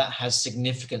also that has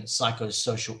significant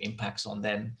psychosocial impacts on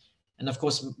them. And of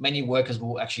course, many workers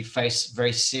will actually face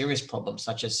very serious problems,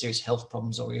 such as serious health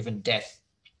problems or even death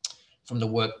from the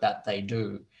work that they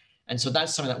do. And so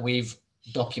that's something that we've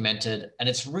documented. And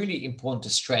it's really important to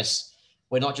stress,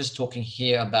 we're not just talking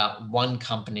here about one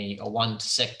company or one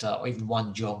sector or even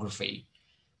one geography,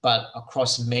 but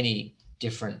across many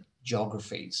different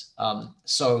geographies.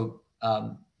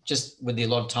 Just with the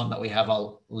allotted time that we have,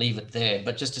 I'll leave it there.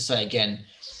 But just to say again,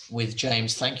 with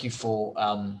James, thank you for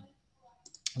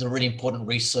the really important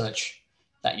research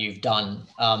that you've done.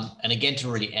 And again, to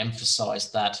really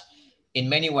emphasize that in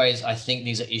many ways, I think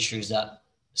these are issues that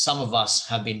some of us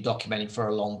have been documenting for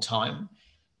a long time,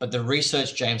 but the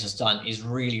research James has done is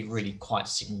really, really quite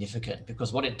significant,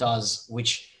 because what it does,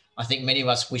 which I think many of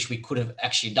us wish we could have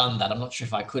actually done that, I'm not sure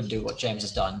if I could do what James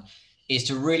has done, is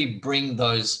to really bring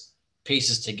those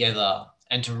pieces together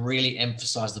and to really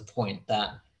emphasize the point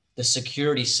that the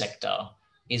security sector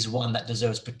is one that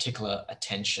deserves particular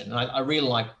attention. And I really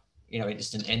like,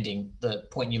 just in ending, the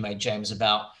point you made, James,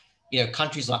 about,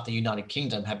 countries like the United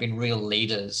Kingdom have been real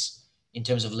leaders in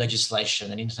terms of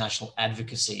legislation and international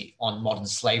advocacy on modern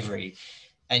slavery.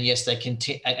 And yes,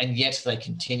 yet they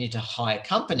continue to hire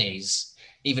companies,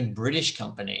 even British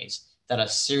companies, that are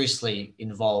seriously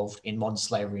involved in modern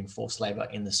slavery and forced labor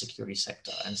in the security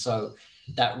sector. And so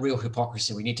that real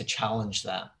hypocrisy, we need to challenge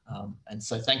that. And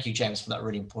so thank you, James, for that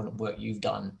really important work you've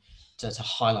done to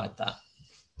highlight that.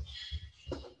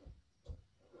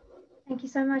 Thank you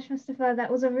so much, Mustafa. That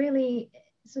was a really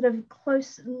sort of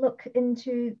close look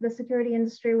into the security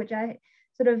industry, which I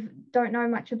sort of don't know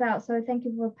much about. So thank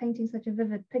you for painting such a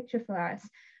vivid picture for us.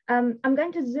 I'm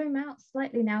going to zoom out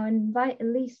slightly now and invite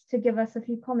Elise to give us a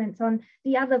few comments on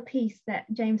the other piece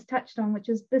that James touched on, which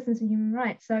is business and human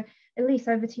rights. So Elise,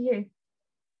 over to you.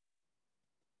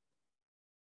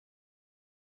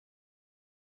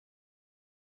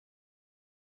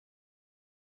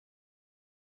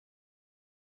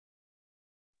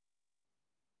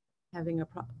 Having a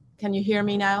problem. Can you hear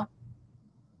me now?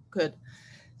 Good.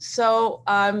 So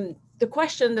the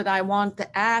question that I want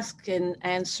to ask in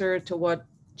answer to what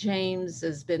James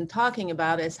has been talking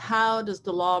about is, how does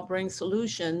the law bring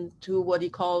solution to what he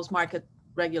calls market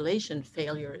regulation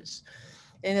failures?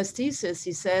 In his thesis,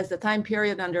 he says the time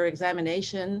period under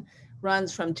examination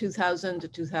runs from 2000 to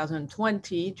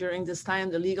 2020. During this time,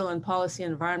 the legal and policy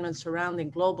environment surrounding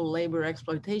global labor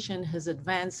exploitation has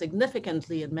advanced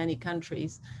significantly in many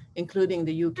countries, including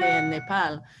the UK and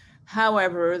Nepal.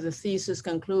 However, the thesis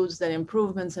concludes that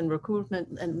improvements in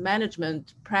recruitment and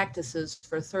management practices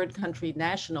for third country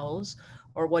nationals,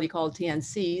 or what he called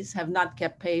TNCs, have not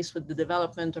kept pace with the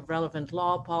development of relevant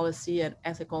law, policy, and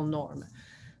ethical norm.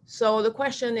 So the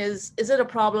question is it a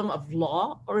problem of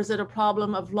law or is it a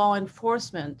problem of law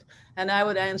enforcement? And I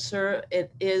would answer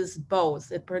it is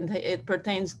both. It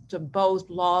pertains to both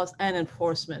laws and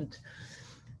enforcement.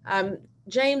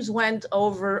 James went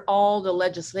over all the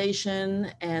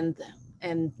legislation and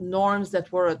norms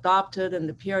that were adopted in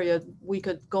the period. We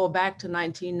could go back to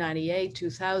 1998,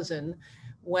 2000,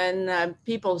 when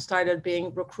people started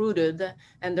being recruited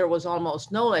and there was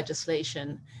almost no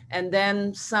legislation. And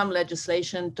then some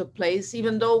legislation took place,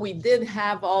 even though we did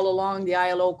have all along the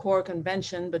ILO Core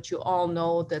Convention, but you all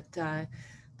know that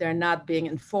they're not being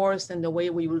enforced in the way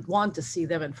we would want to see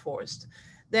them enforced.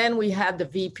 Then we had the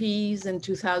VPs in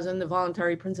 2000, the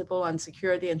Voluntary Principle on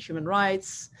Security and Human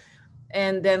Rights.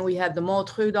 And then we had the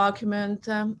Montreux document,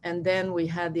 and then we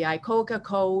had the ICOCA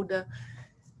code.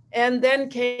 And then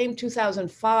came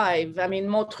 2005. I mean,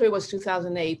 Montreux was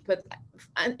 2008, but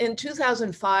in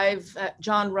 2005,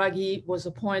 John Ruggie was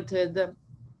appointed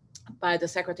by the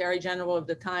Secretary General of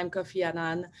the time, Kofi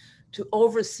Annan, to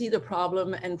oversee the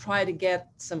problem and try to get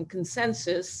some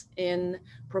consensus in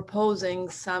proposing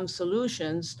some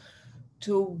solutions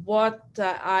to what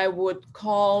I would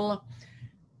call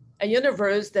a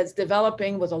universe that's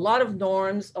developing with a lot of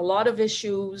norms, a lot of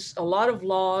issues, a lot of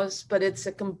laws, but it's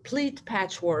a complete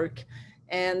patchwork.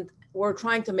 And we're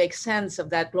trying to make sense of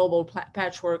that global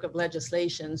patchwork of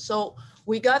legislation. So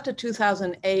we got to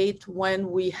 2008 when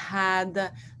we had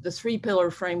the 3-pillar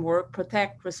framework,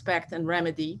 protect, respect, and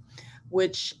remedy,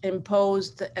 which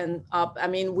imposed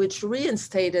which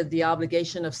reinstated the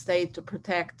obligation of state to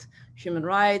protect human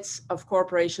rights, of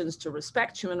corporations to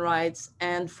respect human rights,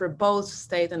 and for both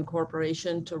state and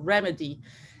corporation to remedy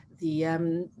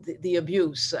the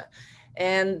abuse.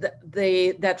 And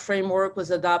that framework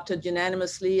was adopted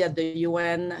unanimously at the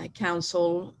UN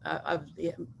Council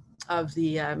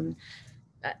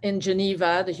in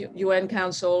Geneva, the UN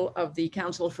Council of the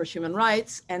Council for Human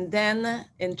Rights. And then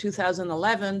in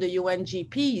 2011, the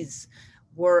UNGPs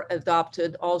were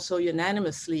adopted also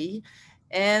unanimously.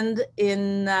 And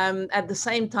at the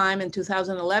same time, in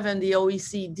 2011, the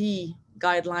OECD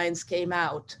guidelines came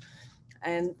out.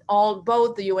 And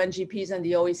both the UNGPs and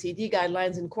the OECD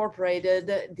guidelines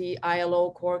incorporated the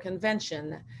ILO Core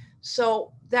Convention.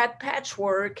 So that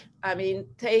patchwork,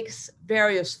 takes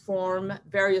various form,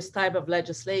 various type of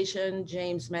legislation.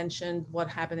 James mentioned what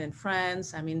happened in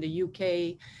France, the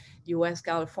UK, US,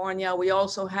 California. We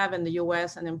also have in the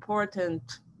US an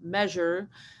important measure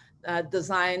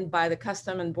designed by the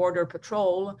Custom and Border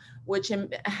Patrol, which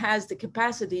has the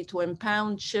capacity to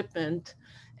impound shipment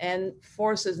and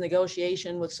forces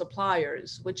negotiation with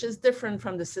suppliers, which is different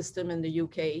from the system in the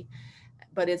UK,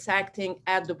 but it's acting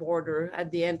at the border, at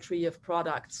the entry of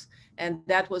products. And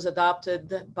that was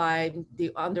adopted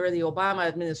under the Obama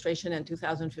administration in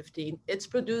 2015. It's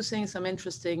producing some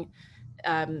interesting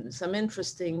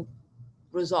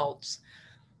results.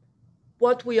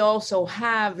 What we also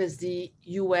have is the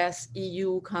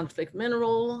US-EU conflict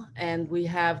mineral, and we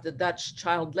have the Dutch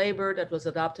child labor that was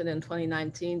adopted in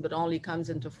 2019, but only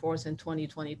comes into force in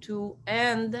 2022.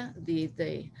 And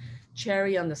the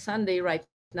cherry on the sundae right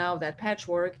now, that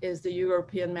patchwork, is the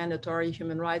European Mandatory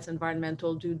Human Rights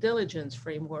Environmental Due Diligence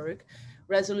Framework,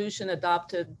 resolution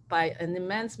adopted by an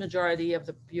immense majority of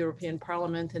the European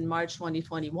Parliament in March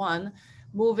 2021,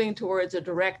 moving towards a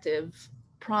directive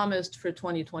promised for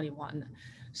 2021.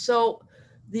 So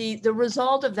the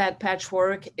result of that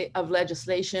patchwork of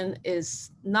legislation is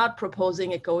not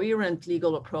proposing a coherent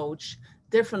legal approach,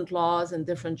 different laws in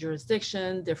different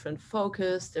jurisdictions, different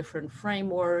focus, different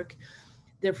framework,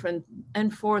 different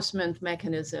enforcement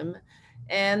mechanism.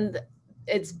 And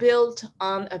it's built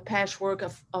on a patchwork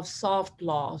of soft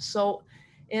law. So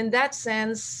in that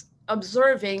sense,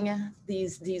 observing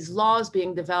these laws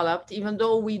being developed, even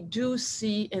though we do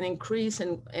see an increase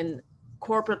in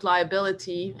corporate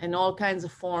liability in all kinds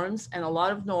of forms and a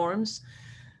lot of norms,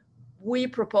 we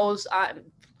propose,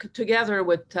 together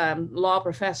with law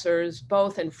professors,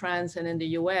 both in France and in the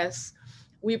US,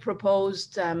 we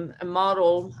proposed a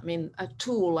model, a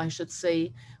tool, I should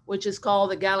say, which is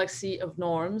called the Galaxy of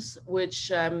Norms,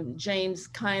 which James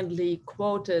kindly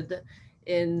quoted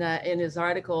in his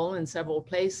article in several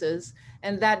places.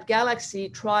 And that galaxy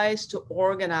tries to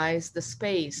organize the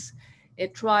space.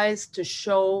 It tries to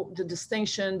show the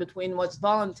distinction between what's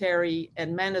voluntary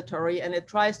and mandatory, and it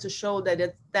tries to show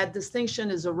that that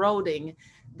distinction is eroding,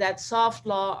 that soft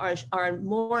law are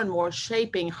more and more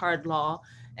shaping hard law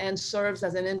and serves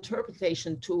as an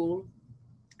interpretation tool,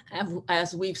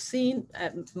 as we've seen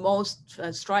most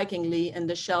strikingly in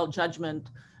the Shell judgment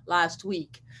last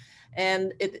week.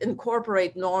 And it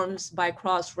incorporates norms by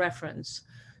cross-reference.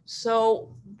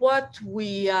 So what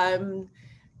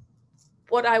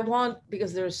I want,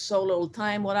 because there's so little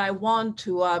time, what I want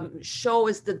to show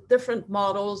is the different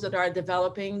models that are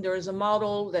developing. There's a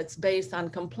model that's based on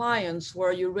compliance,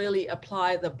 where you really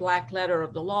apply the black letter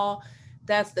of the law.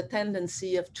 that's the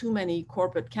tendency of too many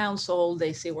corporate counsel.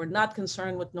 They say we're not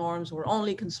concerned with norms, we're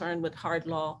only concerned with hard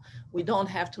law. We don't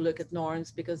have to look at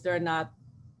norms because they're not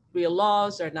real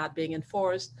laws, they're not being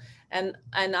enforced. And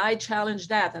I challenge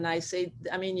that, and I say,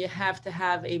 I mean, you have to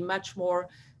have a much more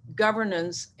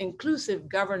inclusive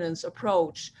governance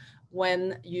approach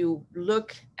when you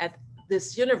look at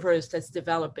this universe that's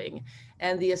developing.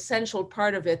 And the essential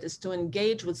part of it is to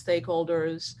engage with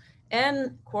stakeholders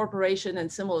and corporation and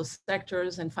similar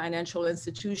sectors and financial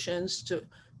institutions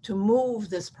to move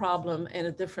this problem in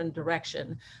a different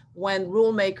direction, when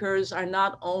rule makers are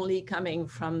not only coming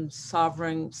from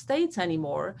sovereign states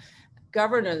anymore,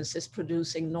 governance is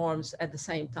producing norms at the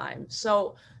same time.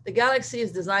 So the Galaxy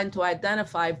is designed to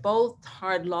identify both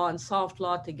hard law and soft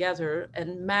law together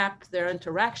and map their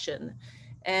interaction,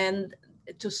 and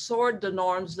to sort the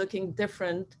norms looking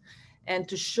different, and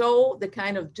to show the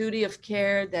kind of duty of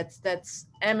care that's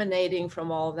emanating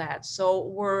from all that. So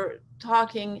we're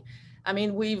talking, I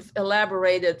mean, we've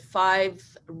elaborated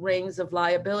 5 rings of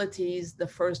liabilities, the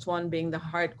first one being the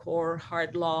hardcore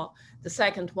hard law, the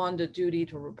second one, the duty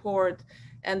to report,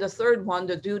 and the third one,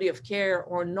 the duty of care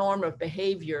or norm of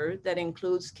behavior that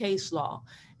includes case law,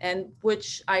 and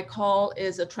which I call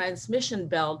is a transmission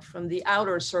belt from the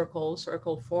outer circle,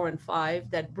 circle 4 and 5,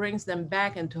 that brings them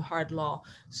back into hard law.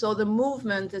 So the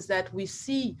movement is that we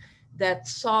see that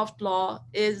soft law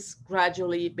is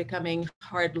gradually becoming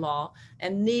hard law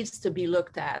and needs to be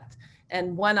looked at.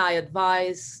 And when I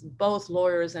advise both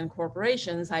lawyers and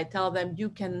corporations, I tell them you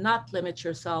cannot limit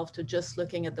yourself to just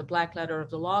looking at the black letter of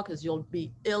the law, because you'll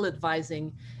be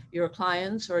ill-advising your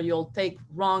clients or you'll take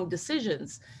wrong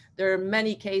decisions. There are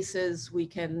many cases we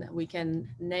can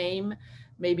name.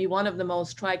 Maybe one of the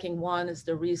most striking one is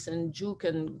the recent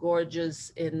Juukan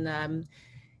gorges in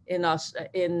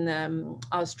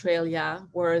Australia,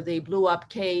 where they blew up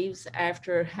caves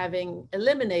after having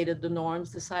eliminated the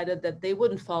norms, decided that they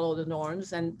wouldn't follow the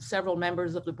norms, and several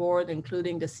members of the board,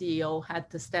 including the CEO, had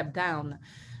to step down.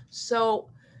 So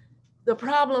the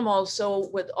problem also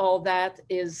with all that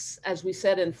is, as we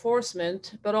said,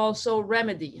 enforcement, but also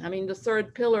remedy. I mean, the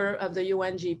third pillar of the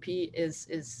UNGP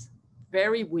is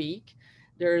very weak.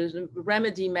 There's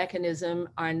remedy mechanisms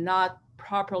are not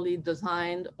properly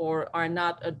designed or are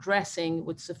not addressing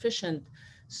with sufficient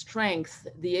strength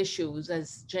the issues,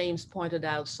 as James pointed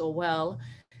out so well.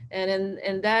 And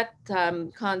in that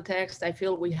context, I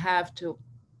feel we have to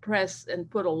press and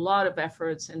put a lot of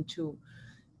efforts into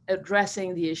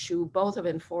addressing the issue, both of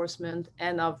enforcement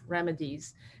and of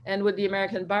remedies. And with the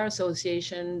American Bar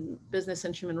Association Business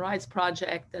and Human Rights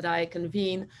Project that I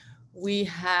convene, we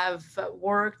have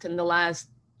worked in the last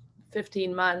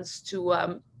 15 months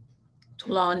to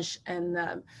launch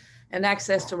an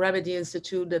Access to Remedy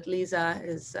Institute that Lisa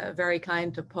is very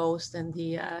kind to post in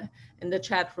the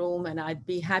chat room, and I'd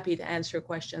be happy to answer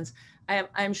questions.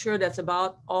 I'm sure that's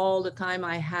about all the time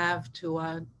I have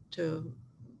to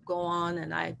go on,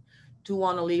 and I do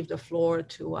want to leave the floor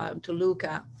to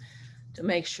Luca to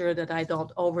make sure that I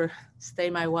don't overstay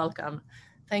my welcome.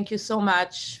 Thank you so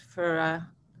much for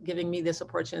giving me this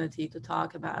opportunity to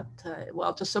talk about,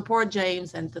 well, to support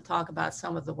James and to talk about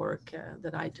some of the work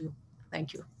that I do.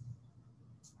 Thank you.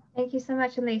 Thank you so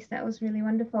much, Elise. That was really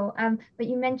wonderful. But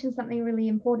you mentioned something really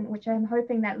important, which I'm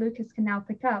hoping that Lucas can now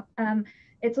pick up.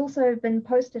 It's also been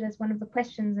posted as one of the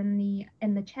questions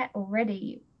in the chat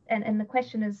already. And the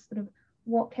question is sort of,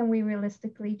 what can we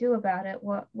realistically do about it?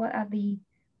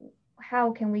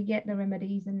 How can we get the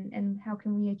remedies, and how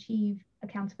can we achieve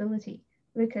accountability?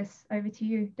 Lucas, over to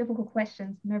you. Difficult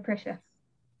questions, no pressure.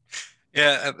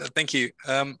 Yeah, thank you.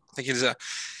 Thank you, Lisa.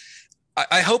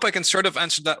 I hope I can sort of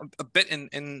answer that a bit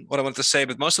in what I wanted to say,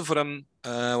 but most of what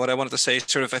I wanted to say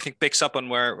sort of, I think, picks up on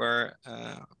where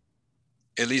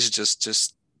Elise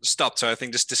just stopped. So I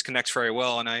think this disconnects very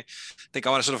well, and I think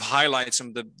I want to sort of highlight some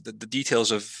of the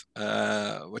details of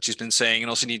what she's been saying, and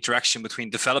also the interaction between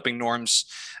developing norms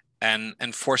and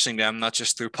enforcing them, not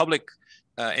just through public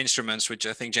instruments, which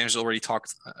I think James already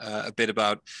talked a bit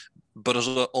about, but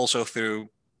also through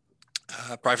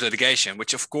private litigation,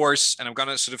 which of course, and I'm going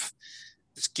to sort of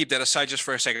just keep that aside just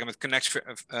for a second, it connects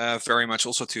very much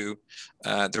also to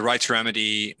the right to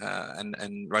remedy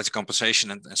and right to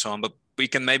compensation and so on. But we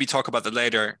can maybe talk about that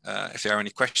later if there are any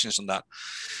questions on that.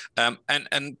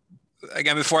 And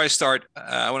again, before I start,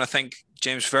 I want to thank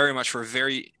James very much for a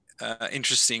very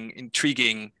interesting,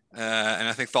 intriguing, and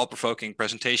I think thought-provoking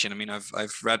presentation. I mean,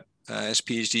 I've read his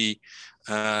PhD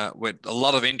with a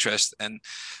lot of interest, and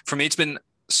for me, it's been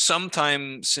some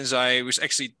time since I was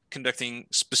actually conducting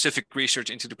specific research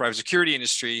into the private security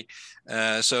industry.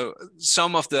 So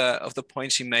some of the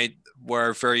points he made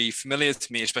were very familiar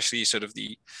to me, especially sort of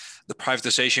the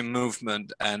privatization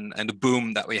movement and the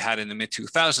boom that we had in the mid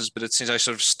 2000s. But since I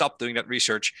sort of stopped doing that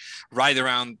research right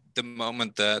around the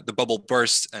moment the bubble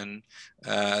burst and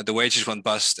the wages went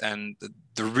bust, and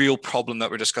the real problem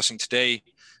that we're discussing today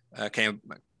came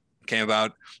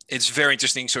about, it's very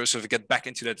interesting sort of get back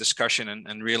into that discussion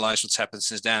and realize what's happened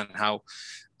since then, how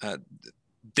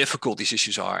difficult these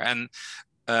issues are. And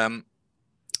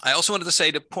I also wanted to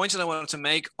say the points that I wanted to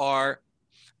make are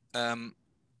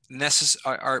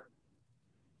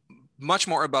much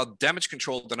more about damage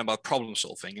control than about problem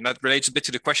solving. And that relates a bit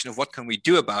to the question of what can we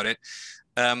do about it?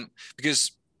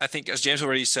 Because I think, as James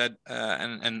already said,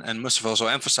 and Mustafa also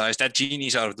emphasized, that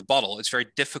genie's out of the bottle. It's very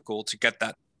difficult to get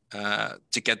that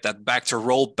back, to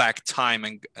roll back time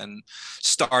and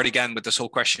start again with this whole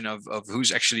question of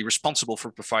who's actually responsible for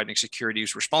providing security,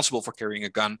 who's responsible for carrying a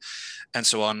gun, and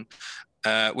so on.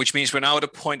 Which means we're now at a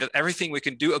point that everything we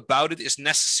can do about it is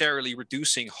necessarily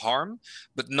reducing harm,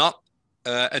 but not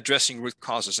addressing root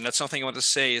causes. And that's something I want to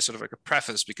say as sort of like a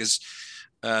preface, because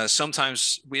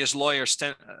sometimes we as lawyers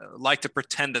like to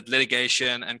pretend that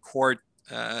litigation and court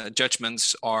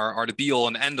judgments are the be all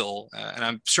and end all. And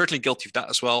I'm certainly guilty of that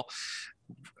as well.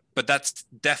 But that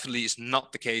definitely is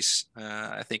not the case,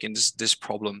 I think, in this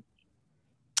problem.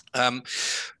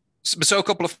 So a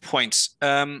couple of points.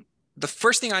 The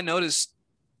first thing I noticed,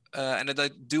 and that I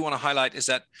do want to highlight, is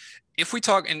that if we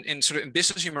talk in sort of in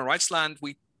business human rights land,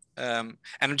 and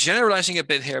I'm generalizing a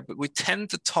bit here, but we tend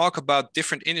to talk about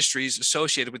different industries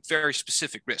associated with very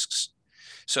specific risks.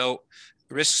 So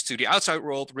risks to the outside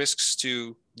world, risks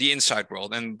to the inside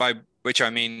world, and by which I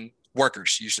mean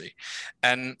workers usually.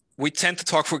 And we tend to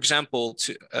talk, for example,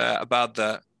 about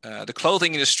the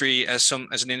clothing industry as an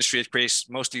industry that creates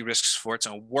mostly risks for its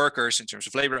own workers in terms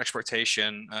of labor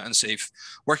exploitation, unsafe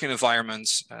working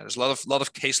environments. There's a lot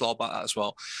of case law about that as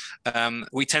well.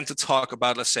 We tend to talk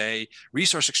about, let's say,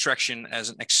 resource extraction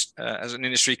as an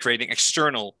industry creating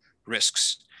external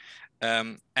risks.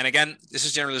 And again, this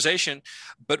is generalization,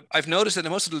 but I've noticed that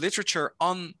in most of the literature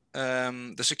on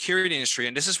the security industry,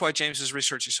 and this is why James's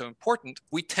research is so important,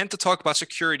 we tend to talk about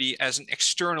security as an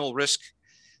external risk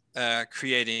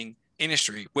creating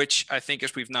industry, which I think,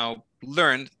 as we've now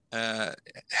learned,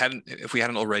 if we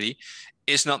hadn't already,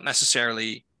 is not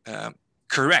necessarily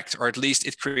correct, or at least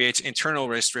it creates internal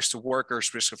risk to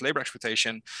workers, risk of labor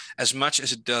exploitation, as much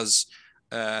as it does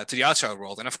to the outside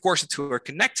world. And of course, the two are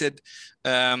connected.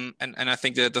 And I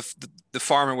think the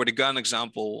farmer with a gun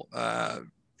example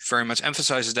very much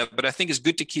emphasizes that. But I think it's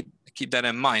good to keep that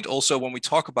in mind. Also, when we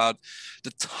talk about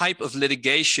the type of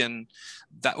litigation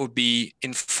that would be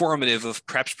informative of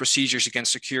perhaps procedures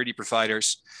against security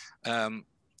providers,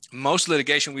 most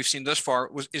litigation we've seen thus far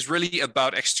is really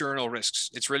about external risks.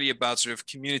 It's really about sort of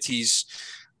communities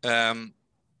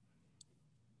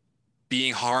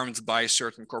being harmed by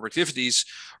certain corporate activities,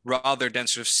 rather than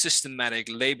sort of systematic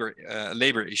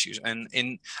labor issues.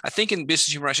 And I think in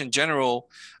business human rights in general,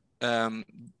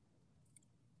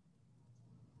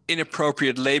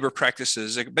 inappropriate labor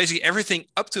practices, basically everything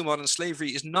up to modern slavery,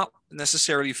 is not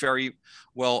necessarily very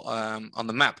well on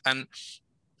the map. And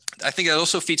I think that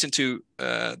also feeds into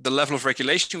the level of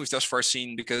regulation we've thus far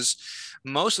seen, because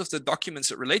most of the documents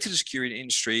that relate to the security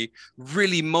industry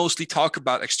really mostly talk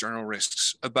about external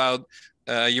risks, about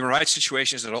human rights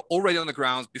situations that are already on the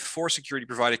ground before security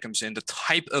provider comes in, the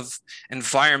type of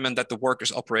environment that the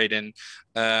workers operate in,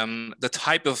 the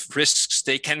type of risks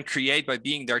they can create by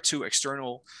being there to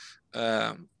external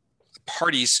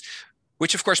parties,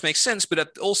 which of course makes sense, but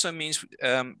that also means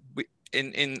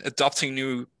in adopting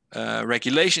new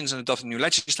regulations and adopting new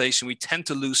legislation, we tend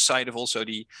to lose sight of also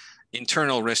the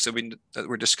internal risks that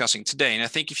we're discussing today. And I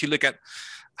think if you look at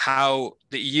how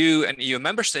the EU and EU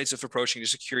member states are approaching the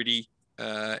security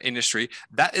industry,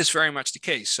 that is very much the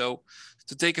case. So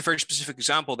to take a very specific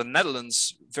example, the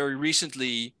Netherlands very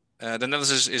recently, the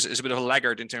Netherlands is a bit of a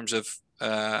laggard in terms of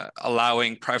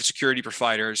allowing private security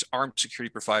providers, armed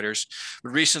security providers,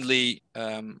 but recently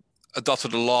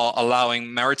adopted a law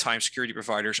allowing maritime security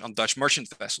providers on Dutch merchant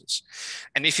vessels.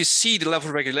 And if you see the level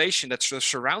of regulation that sort of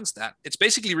surrounds that, it's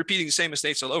basically repeating the same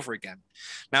mistakes all over again.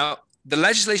 Now, the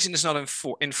legislation is not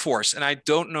in force, and I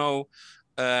don't know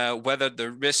whether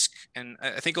the risk, and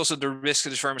I think also the risk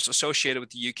that is very much associated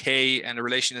with the UK and the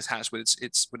relation it has with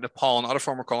with Nepal and other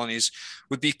former colonies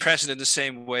would be present in the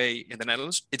same way in the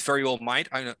Netherlands. It very well might,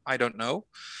 I don't know.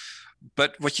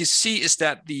 But what you see is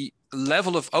that the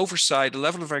level of oversight, the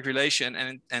level of regulation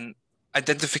and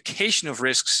identification of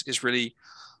risks is really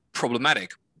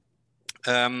problematic.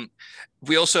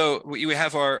 We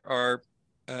have our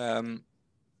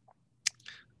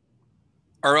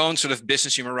own sort of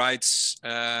business human rights,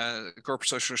 corporate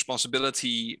social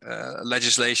responsibility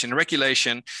legislation and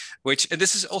regulation, and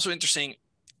this is also interesting,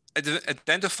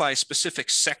 identify specific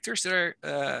sectors that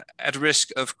are at risk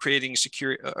of creating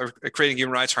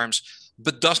human rights harms,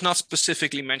 but does not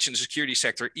specifically mention the security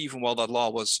sector, even while that law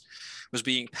was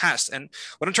being passed. And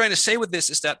what I'm trying to say with this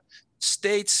is that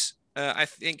states, I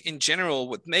think in general,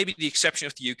 with maybe the exception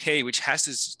of the UK, which has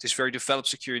this very developed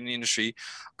security industry,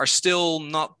 are still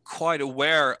not quite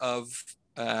aware of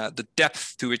the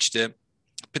depth to which the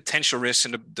potential risks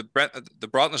and the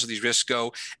broadness of these risks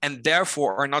go, and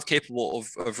therefore are not capable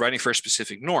of writing very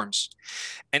specific norms.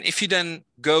 And if you then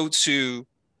go to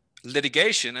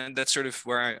litigation, and that's sort of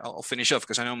where I'll finish off,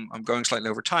 because I know I'm going slightly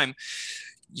over time,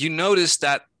 you notice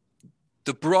that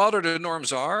the broader the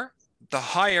norms are, the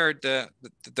higher the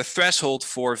threshold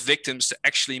for victims to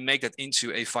actually make that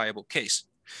into a viable case.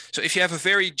 So if you have a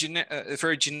very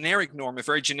generic norm, a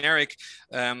very generic,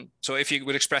 so if you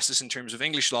would express this in terms of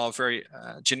English law, a very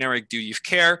generic duty of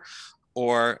care,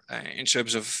 or in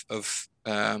terms of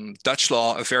Dutch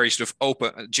law, a very sort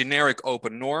of generic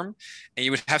open norm, and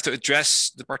you would have to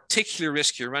address the particular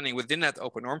risk you're running within that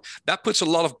open norm, that puts a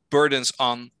lot of burdens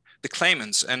on the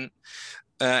claimants. And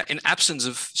in absence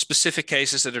of specific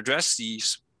cases that address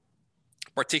these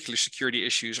particular security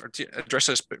issues or to address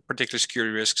those particular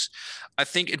security risks, I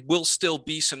think it will still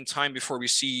be some time before we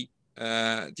see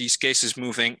these cases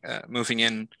moving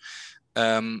in,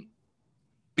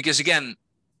 because again,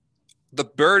 the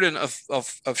burden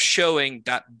of showing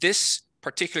that this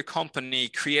particular company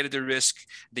created the risk,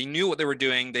 they knew what they were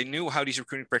doing, they knew how these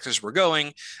recruiting practices were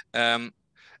going, and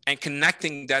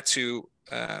connecting that to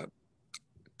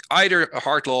either a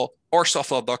hard law or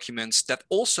soft law documents that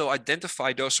also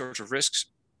identify those sorts of risks,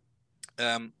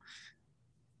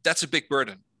 that's a big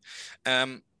burden.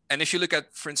 And if you look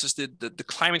at, for instance, the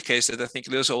climate case that I think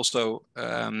Liz also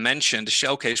mentioned, the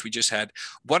Shell case we just had,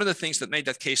 one of the things that made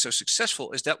that case so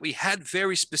successful is that we had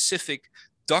very specific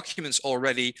documents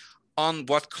already on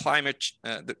what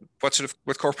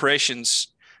what corporations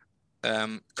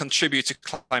contribute to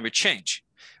climate change.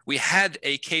 We had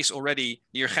a case already,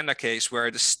 the Urgenda case,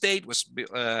 where the state was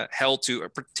held to a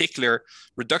particular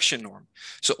reduction norm.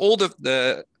 So all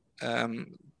the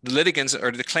litigants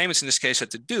or the claimants in this case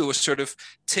had to do was sort of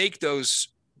take those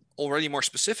already more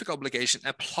specific obligations,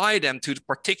 apply them to the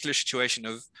particular situation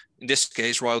of, in this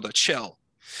case, Royal Dutch Shell.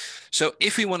 So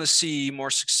if we want to see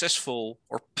more successful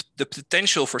or the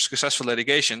potential for successful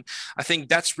litigation, I think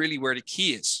that's really where the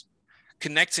key is.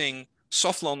 Connecting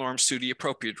soft law norms to the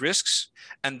appropriate risks,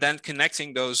 and then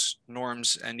connecting those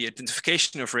norms and the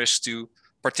identification of risks to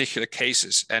particular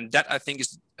cases. And that, I think,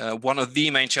 is one of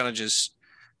the main challenges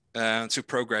to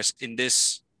progress in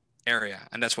this area.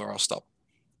 And that's where I'll stop.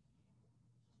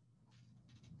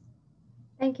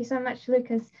 Thank you so much,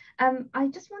 Lucas. I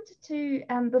just wanted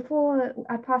to, before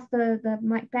I pass the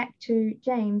mic back to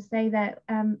James, say that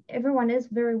everyone is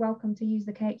very welcome to use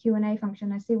the Q&A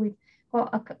function. I see we've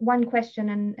got one question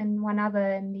and one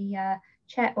other in the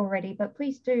chat already, but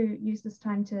please do use this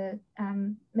time to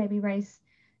maybe raise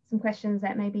some questions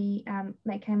that maybe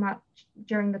may come up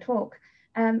during the talk.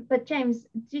 But James,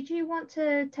 did you want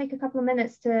to take a couple of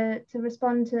minutes to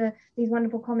respond to these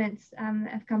wonderful comments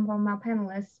that have come from our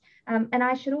panelists? And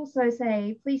I should also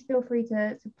say, please feel free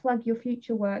to plug your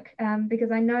future work,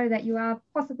 because I know that you are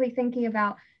possibly thinking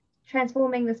about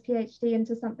transforming this PhD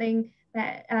into something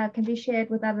that can be shared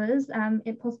with others,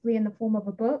 possibly in the form of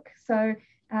a book. So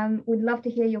we'd love to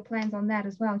hear your plans on that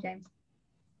as well, James.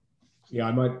 Yeah,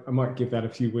 I might give that a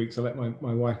few weeks. I'll let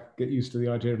my wife get used to the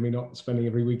idea of me not spending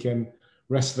every weekend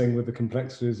wrestling with the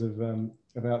complexities of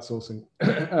outsourcing.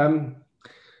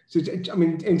 So, I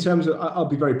mean, in terms of, I'll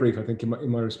be very brief, I think, in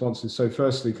my responses. So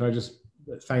firstly, can I just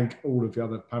thank all of the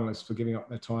other panelists for giving up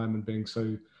their time and being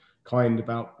so kind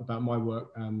about my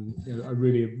work. You know, I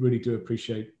really do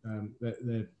appreciate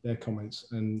their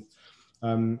comments, and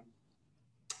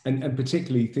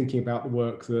particularly thinking about the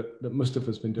work that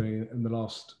Mustafa's been doing in the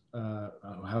last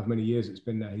however many years it's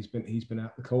been there. He's been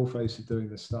at the coalface of doing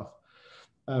this stuff,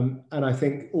 and I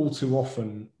think all too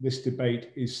often this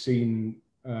debate is seen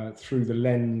through the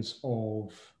lens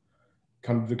of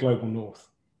kind of the global north.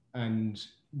 And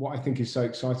what I think is so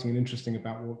exciting and interesting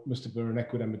about what Mustafa and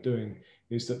Equidem are doing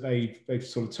is that they've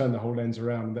sort of turned the whole lens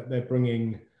around, that they're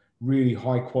bringing really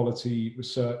high quality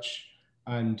research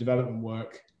and development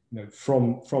work, you know,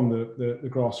 from the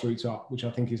grassroots up, which I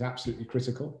think is absolutely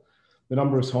critical. The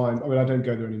number of times, I mean, I don't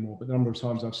go there anymore, but the number of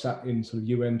times I've sat in sort of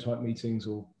UN type meetings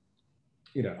or,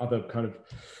 you know, other kind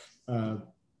of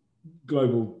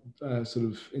global sort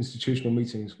of institutional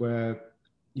meetings where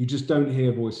you just don't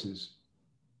hear voices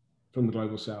from the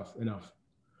global south enough.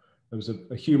 There was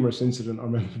a humorous incident. I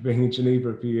remember being in Geneva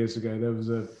a few years ago. There was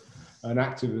an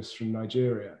activist from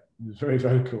Nigeria who was very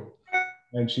vocal,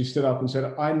 and she stood up and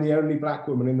said, "I'm the only black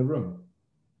woman in the room.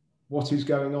 What is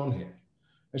going on here?"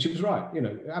 And she was right, you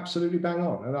know, absolutely bang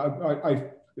on. And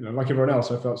I you know, like everyone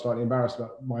else, I felt slightly embarrassed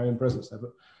about my own presence there,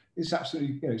 but it's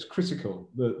absolutely, you know, it's critical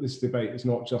that this debate is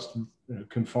not just, you know,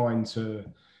 confined to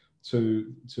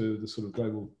the sort of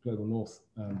global north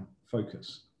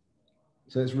focus.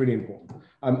 So it's really important.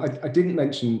 I didn't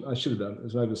mention, I should have done, it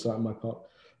was an oversight on my part.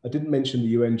 I didn't mention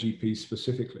the UNGP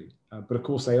specifically, but of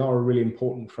course they are a really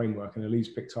important framework, and Elise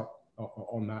picked up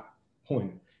on that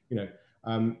point. You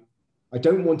know, I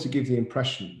don't want to give the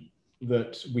impression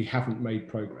that we haven't made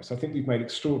progress. I think we've made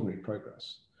extraordinary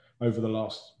progress over the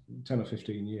last 10 or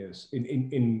 15 years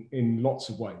in lots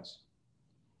of ways.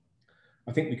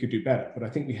 I think we could do better, but I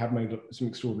think we have made some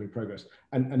extraordinary progress.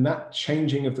 And that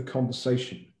changing of the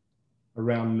conversation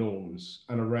around norms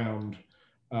and around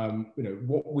you know,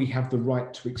 what we have the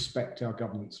right to expect our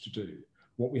governments to do,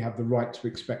 what we have the right to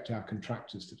expect our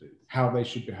contractors to do, how they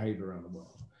should behave around the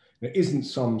world. There isn't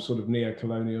some sort of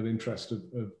neo-colonial interest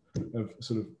of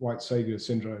sort of white savior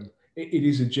syndrome. It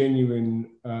is a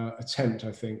genuine attempt,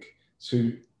 I think,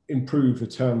 to improve the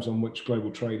terms on which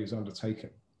global trade is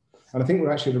undertaken. And I think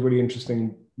we're actually at a really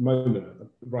interesting moment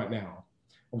right now.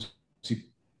 Obviously,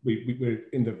 we're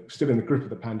still in the grip of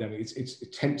the pandemic. It's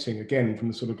tempting, again, from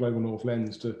the sort of global north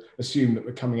lens to assume that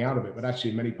we're coming out of it, but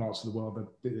actually in many parts of the world,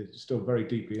 they're still very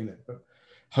deeply in it. But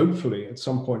hopefully at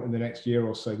some point in the next year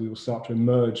or so, we will start to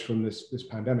emerge from this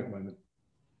pandemic moment.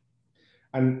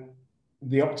 And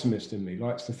the optimist in me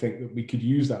likes to think that we could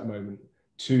use that moment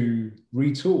to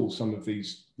retool some of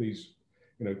these you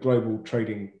know, global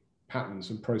trading patterns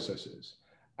and processes,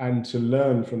 and to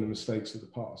learn from the mistakes of the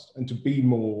past, and to be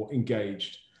more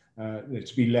engaged, you know,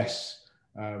 to be less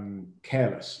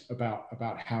careless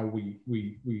about how we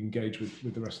engage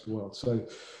with the rest of the world. So,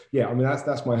 yeah, I mean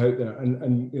that's my hope there.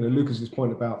 And you know, Lucas's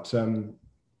point about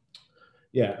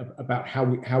yeah, about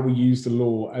how we use the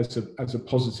law as a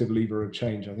positive lever of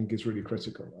change, I think is really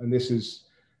critical. And this is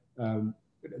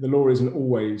the law isn't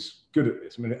always good at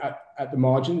this. I mean, at the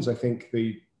margins, I think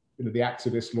the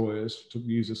activist lawyers, to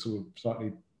use a sort of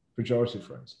slightly pejorative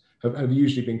phrase, have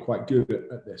usually been quite good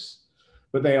at this.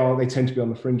 But they tend to be on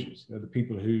the fringes. You know, the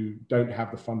people who don't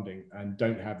have the funding and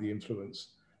don't have the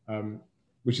influence,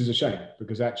 which is a shame,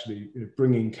 because actually, you know,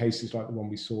 bringing cases like the one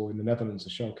we saw in the Netherlands, the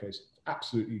Shell case,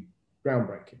 absolutely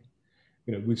groundbreaking.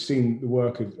 You know, we've seen the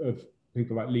work of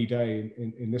people like Lee Day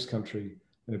in this country,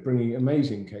 you know, bringing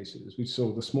amazing cases. We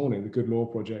saw this morning the Good Law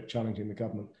Project challenging the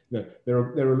government. You know, there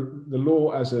are the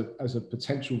law as a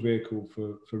potential vehicle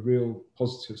for real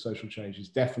positive social change is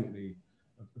definitely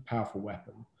a powerful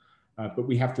weapon. But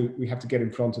we have to get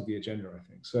in front of the agenda, I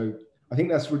think. So I think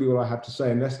that's really all I have to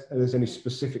say, unless there's any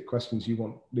specific questions you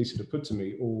want Lisa to put to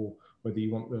me, or whether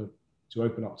you want to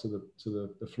open up to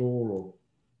the floor, or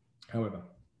however.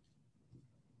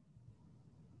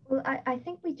 Well, I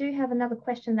think we do have another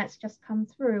question that's just come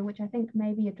through, which I think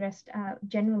may be addressed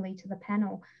generally to the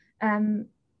panel.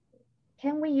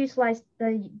 Can we utilize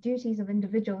the duties of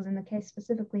individuals, in the case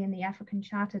specifically in the African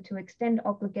Charter, to extend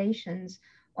obligations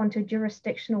onto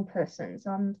jurisdictional persons?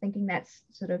 So I'm thinking that's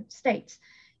sort of states.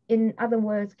 In other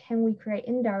words, can we create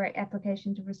indirect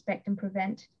application to respect and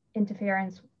prevent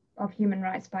interference of human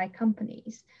rights by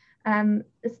companies?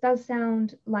 This does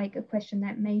sound like a question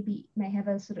that may have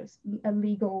a sort of a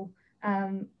legal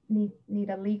need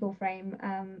a legal frame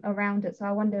around it. So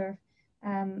I wonder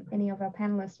if any of our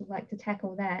panelists would like to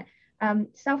tackle that.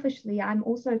 Selfishly, I'm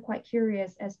also quite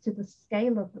curious as to the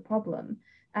scale of the problem.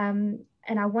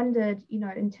 And I wondered, you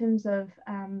know, in terms of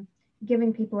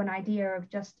giving people an idea of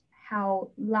just how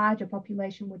large a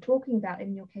population we're talking about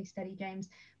in your case study, James,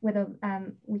 whether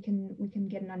we can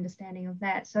get an understanding of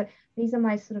that. So these are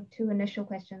my sort of two initial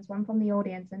questions, one from the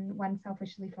audience and one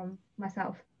selfishly from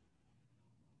myself.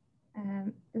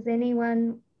 Does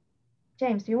anyone,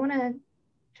 James, do you want to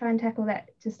try and tackle that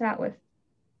to start with?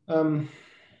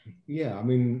 Yeah, I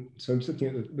mean, so I'm just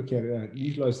looking at it,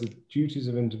 utilize the duties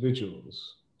of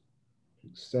individuals,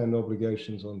 extend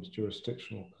obligations on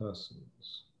jurisdictional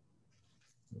persons,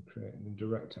 and create an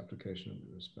indirect application of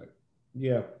the respect.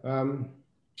 Yeah,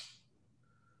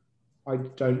 I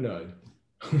don't know.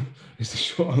 Is the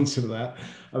short answer to that.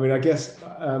 I mean, I guess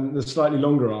the slightly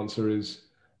longer answer is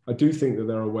I do think that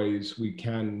there are ways we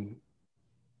can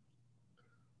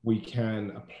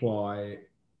apply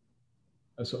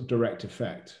a sort of direct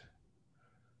effect,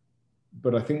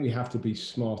 but I think we have to be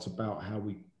smart about how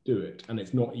we do it, and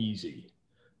it's not easy.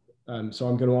 So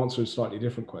I'm going to answer a slightly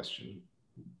different question,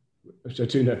 which I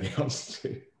do know the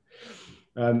answer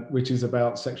to, which is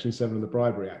about Section 7 of the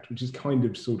Bribery Act, which is kind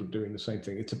of sort of doing the same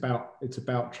thing. It's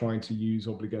about trying to use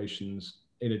obligations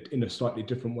in a slightly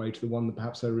different way to the one that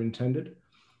perhaps they were intended.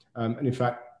 And in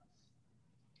fact,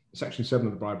 Section 7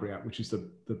 of the Bribery Act, which is the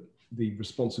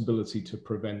responsibility to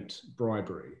prevent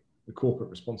bribery, the corporate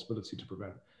responsibility to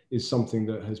prevent, is something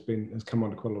that has come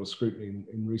under quite a lot of scrutiny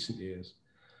in recent years,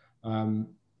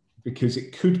 because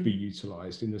it could be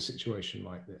utilised in a situation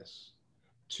like this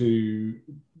to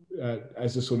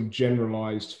as a sort of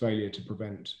generalised failure to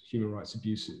prevent human rights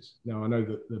abuses. Now, I know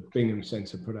that the Bingham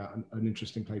Centre put out an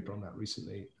interesting paper on that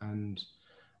recently, and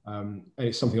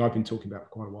it's something I've been talking about for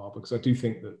quite a while, because I do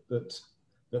think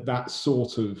that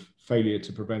sort of failure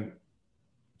to prevent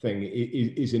thing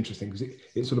is interesting, because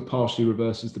it sort of partially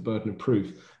reverses the burden of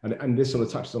proof, and this sort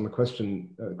of touches on the question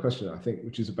I think,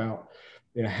 which is about,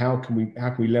 you know, how can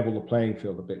we level the playing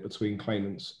field a bit between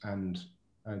claimants and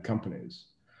companies.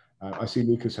 I see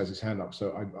Lucas has his hand up,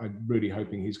 so I'm really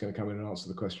hoping he's going to come in and answer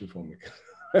the question for me.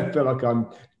 I feel like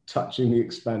I'm touching the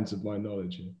expanse of my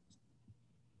knowledge here.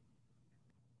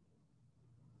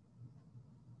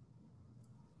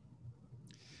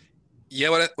 Yeah,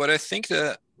 what I think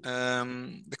the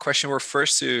question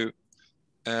refers to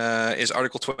is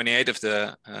Article 28 of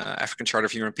the African Charter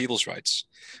of Human and People's Rights,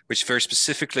 which very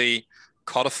specifically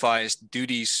codifies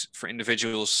duties for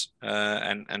individuals,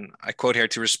 and I quote here,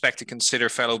 to respect and consider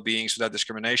fellow beings without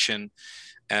discrimination,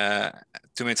 to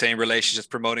maintain relationships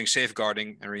promoting,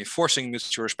 safeguarding, and reinforcing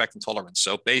mutual respect and tolerance.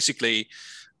 So basically,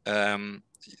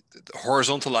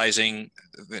 horizontalizing,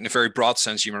 in a very broad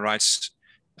sense, human rights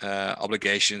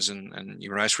obligations and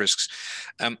human rights risks.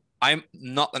 I'm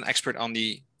not an expert on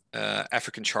the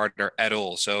African Charter at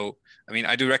all. So, I mean,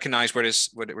 I do recognize where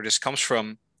this comes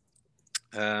from,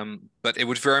 but it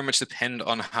would very much depend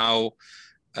on how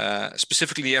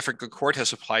specifically the African Court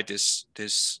has applied this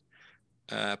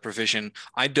provision.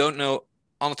 I don't know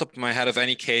on the top of my head of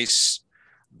any case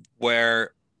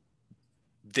where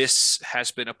this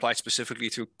has been applied specifically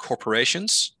to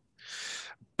corporations,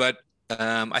 but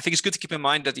I think it's good to keep in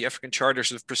mind that the African Charter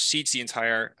sort of precedes the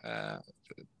entire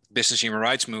business human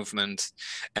rights movement,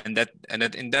 and that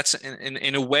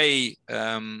in a way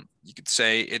you could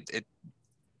say it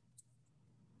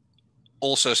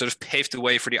also sort of paved the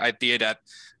way for the idea that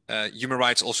human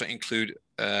rights also include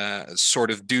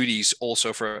sort of duties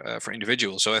also for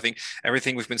individuals. So I think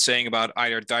everything we've been saying about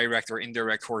either direct or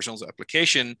indirect horizontal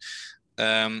application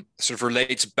sort of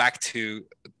relates back to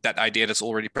that idea that's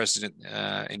already present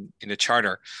in the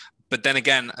Charter. But then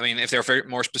again, I mean, if there are very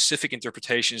more specific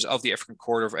interpretations of the African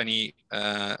Court or of any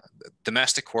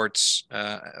domestic courts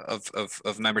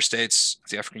of member states of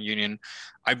the African Union,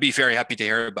 I'd be very happy to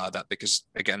hear about that, because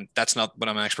again, that's not what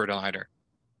I'm an expert on either.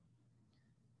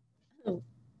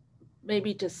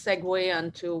 Maybe to segue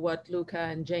onto what Luca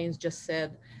and James just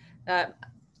said,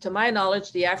 to my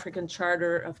knowledge, the African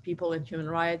Charter of People and Human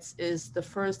Rights is the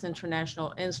first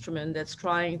international instrument that's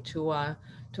trying to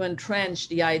entrench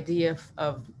the idea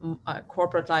of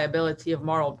corporate liability of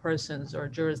moral persons or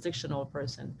jurisdictional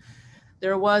person.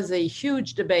 There was a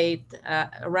huge debate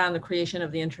around the creation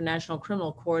of the International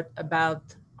Criminal Court about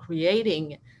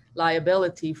creating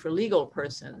liability for legal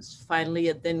persons. Finally,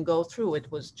 it didn't go through.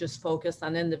 It was just focused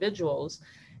on individuals.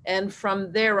 And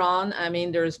from there on, I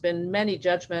mean, there's been many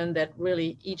judgments that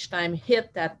really each time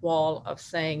hit that wall of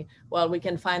saying, well, we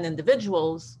can find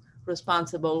individuals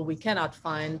responsible. We cannot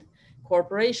find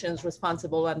corporations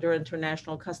responsible under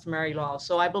international customary law.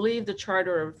 So I believe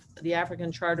the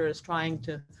African Charter is trying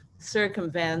to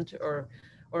circumvent or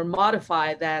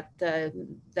modify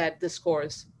that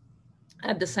discourse.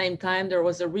 At the same time, there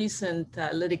was a recent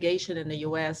litigation in the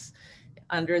US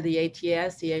under the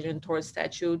ATS, the Asian Tort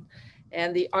Statute,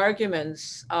 and the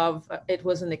arguments of, it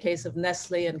was in the case of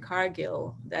Nestle and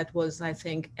Cargill, that was, I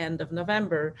think, end of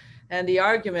November. And the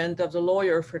argument of the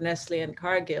lawyer for Nestle and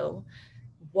Cargill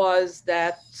was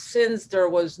that since there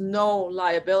was no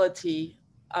liability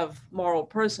of moral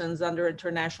persons under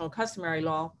international customary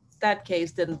law, that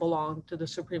case didn't belong to the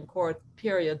Supreme Court,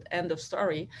 period, end of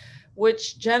story,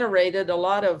 which generated a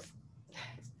lot of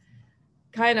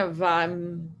kind of I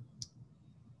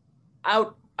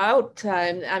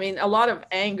mean, a lot of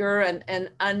anger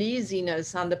and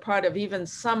uneasiness on the part of even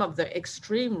some of the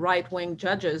extreme right-wing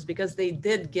judges, because they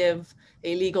did give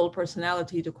a legal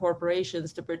personality to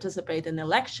corporations to participate in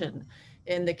election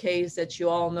in the case that you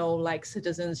all know, like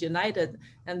Citizens United.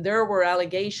 And there were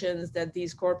allegations that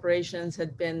these corporations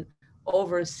had been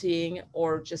overseeing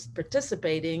or just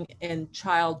participating in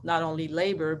child not only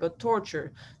labor but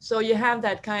torture. So you have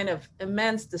that kind of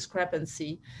immense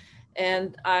discrepancy,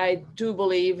 and I do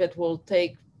believe it will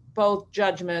take both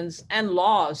judgments and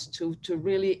laws to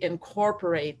really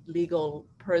incorporate legal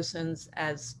persons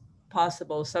as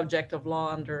possible subject of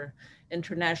law under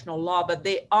international law, but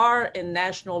they are in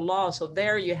national law. So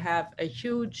there you have a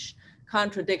huge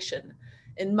contradiction.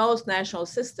 In most national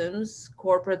systems,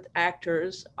 corporate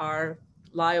actors are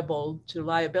liable to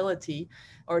liability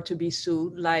or to be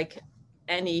sued like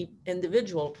any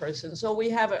individual person. So we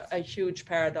have a huge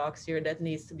paradox here that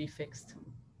needs to be fixed.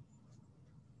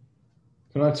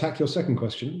 Can I attack your second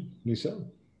question, Lisa? Of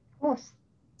course.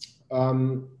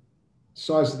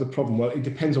 Size of the problem. Well, it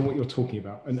depends on what you're talking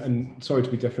about. And sorry to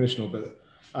be definitional, but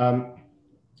and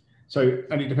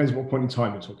it depends on what point in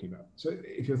time you're talking about. So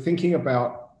if you're thinking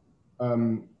about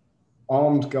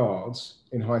armed guards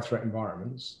in high threat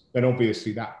environments, then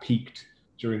obviously that peaked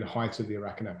during the height of the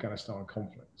Iraq and Afghanistan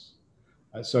conflicts.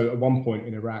 So at one point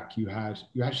in Iraq, you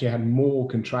actually had more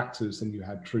contractors than you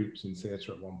had troops in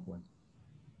theater at one point,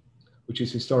 which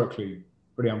is historically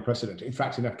pretty unprecedented. In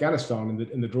fact, in Afghanistan,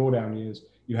 in the drawdown years,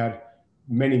 you had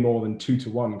many more than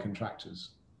 2-to-1 contractors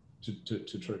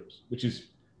to troops, which is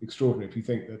extraordinary if you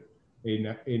think that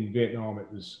in Vietnam it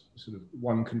was sort of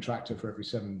 1 contractor for every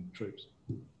 7 troops.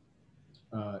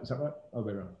 Is that right? Oh,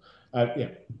 way around.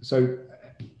 Yeah. So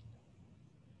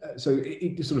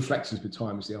it sort of flexes with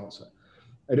time is the answer,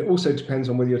 and it also depends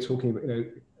on whether you're talking about, if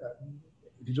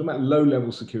you're talking about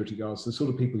low-level security guards, the sort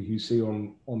of people you see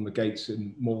on the gates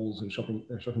in malls and shopping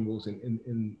malls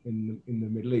in the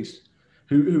Middle East,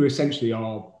 who essentially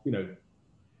are,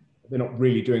 they're not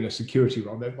really doing a security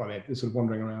role. They're sort of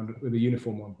wandering around with a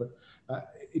uniform on. But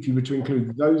if you were to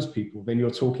include those people, then you're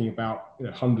talking about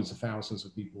hundreds of thousands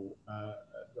of people.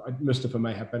 Mustafa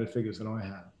may have better figures than I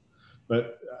have,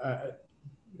 but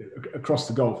across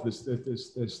the Gulf, there's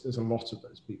a lot of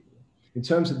those people. In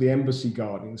terms of the embassy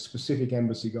guarding, the specific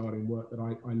embassy guarding work that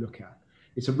I look at,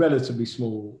 it's a relatively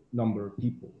small number of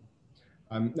people.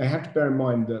 They have to bear in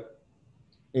mind that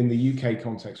in the UK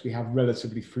context, we have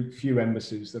relatively few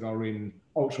embassies that are in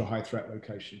ultra high threat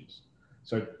locations.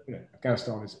 So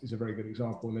Afghanistan is a very good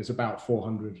example, and there's about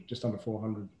 400, just under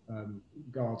 400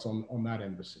 guards on that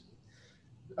embassy,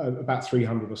 about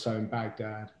 300 or so in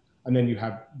Baghdad. And then you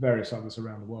have various others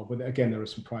around the world. But again, there are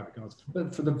some private guards.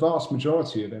 But for the vast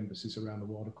majority of embassies around the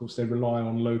world, of course, they rely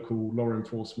on local law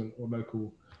enforcement or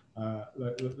local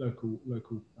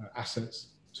assets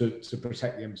to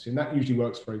protect the embassy. And that usually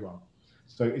works very well.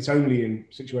 So it's only in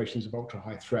situations of ultra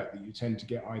high threat that you tend to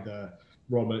get either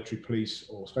Royal Military Police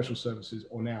or special services,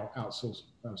 or now outsourced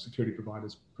security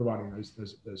providers providing those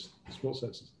support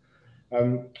services.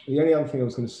 The only other thing I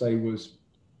was going to say was,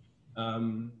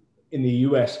 in the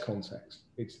US context,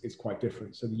 it's quite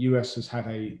different. So the US has had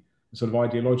a sort of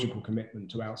ideological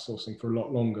commitment to outsourcing for a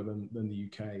lot longer than the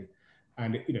UK.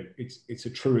 And it's a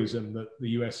truism that the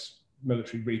US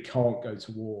military really can't go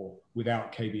to war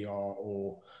without KBR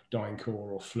or DynCorp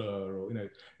or FLIR,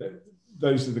 or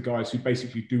those are the guys who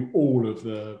basically do all of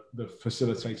the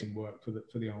facilitating work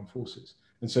for the armed forces.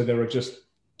 And so there are just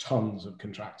tons of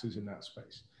contractors in that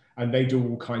space. And they do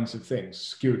all kinds of things.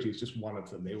 Security is just one of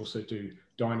them. They also do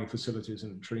dining facilities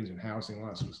and latrines and housing, all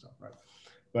that sort of stuff, right?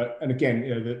 And again,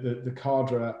 the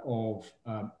cadre of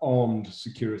armed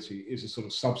security is a sort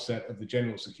of subset of the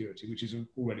general security, which is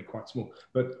already quite small.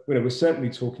 But we're certainly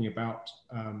talking about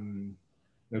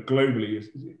globally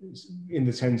in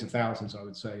the tens of thousands, I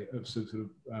would say, of sort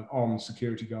of armed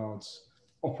security guards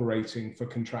operating for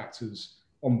contractors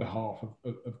on behalf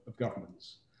of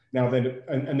governments. Now then,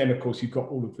 and then of course you've got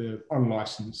all of the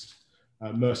unlicensed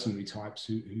mercenary types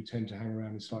who tend to hang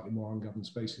around in slightly more ungoverned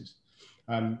spaces.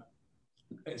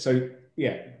 So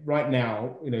yeah, right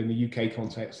now, in the UK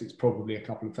context, it's probably a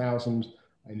couple of thousand.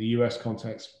 In the US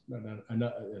context,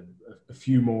 a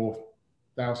few more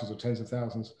thousands or tens of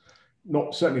thousands.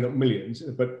 Certainly not millions,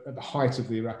 but at the height of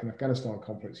the Iraq and Afghanistan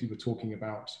conflicts, you were talking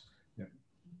about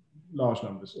large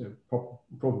numbers,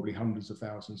 probably hundreds of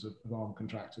thousands of armed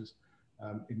contractors.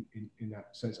 In that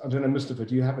sense. I don't know, Mustafa,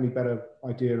 do you have any better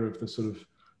idea of the sort of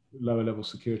lower level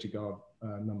security guard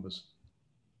numbers?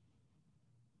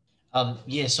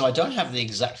 Yeah, so I don't have the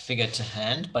exact figure to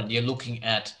hand, but you're looking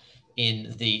at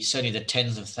certainly the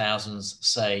tens of thousands,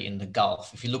 say in the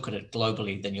Gulf. If you look at it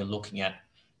globally, then you're looking at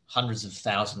hundreds of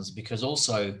thousands, because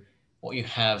also what you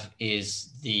have is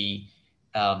these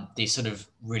sort of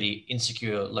really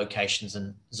insecure locations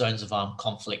and zones of armed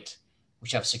conflict,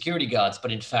 which have security guards,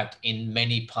 but in fact, in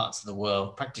many parts of the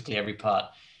world, practically every part,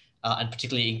 and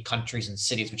particularly in countries and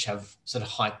cities which have sort of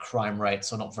high crime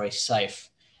rates or not very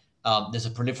safe, there's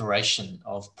a proliferation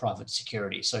of private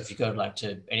security. So if you go like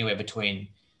to anywhere between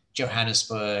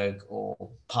Johannesburg or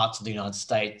parts of the United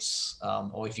States,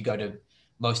 or if you go to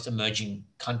most emerging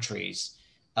countries,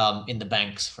 in the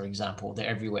banks, for example, they're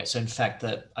everywhere. So in fact,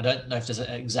 I don't know if there's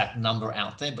an exact number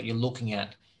out there, but you're looking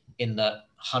at in the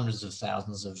hundreds of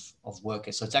thousands of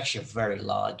workers. So it's actually a very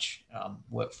large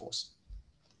workforce.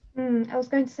 I was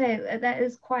going to say that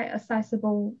is quite a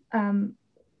sizable,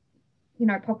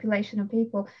 population of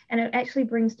people, and it actually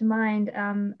brings to mind,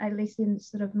 at least in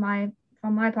sort of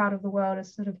from my part of the world,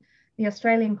 is sort of the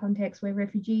Australian context where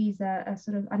refugees are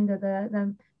sort of under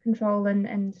the control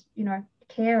and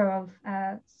care of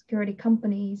security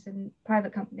companies and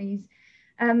private companies.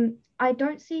 I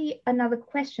don't see another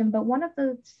question, but one of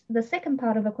the second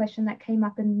part of a question that came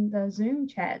up in the Zoom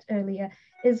chat earlier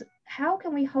is how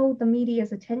can we hold the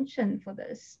media's attention for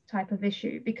this type of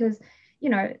issue? Because,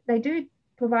 they do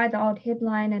provide the odd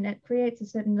headline and it creates a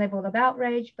certain level of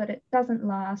outrage, but it doesn't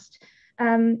last.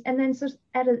 And then sort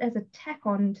of as a tack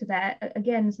on to that,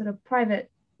 again, sort of private,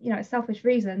 selfish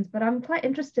reasons, but I'm quite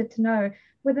interested to know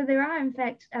whether there are, in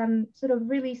fact, sort of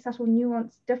really subtle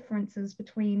nuanced differences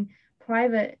between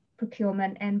private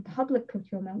procurement and public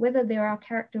procurement, whether there are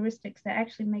characteristics that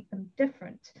actually make them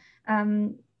different.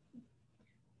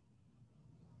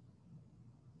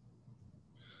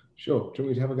 Sure. Do you want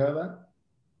me to have a go at that?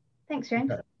 Thanks,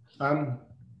 James.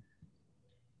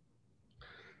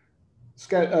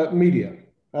 Okay. Media.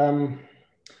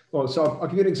 Well, so I'll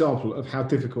give you an example of how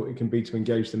difficult it can be to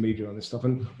engage the media on this stuff.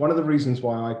 And one of the reasons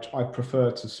why I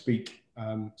prefer to speak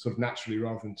sort of naturally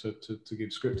rather than to give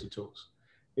scripted talks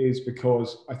is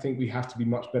because I think we have to be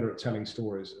much better at telling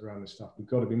stories around this stuff. We've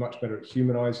got to be much better at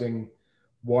humanizing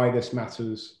why this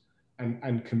matters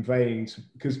and conveying,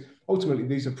 because ultimately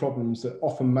these are problems that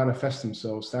often manifest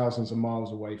themselves thousands of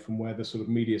miles away from where the sort of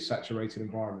media saturated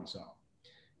environments are.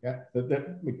 Yeah,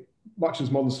 much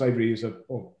as modern slavery is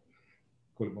call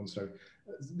it modern slavery,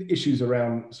 the issues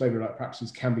around slavery-like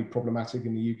practices can be problematic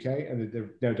in the UK, and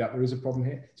no doubt there is a problem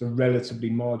here. It's a relatively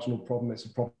marginal problem. It's a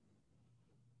problem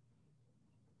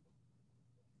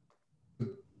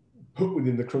put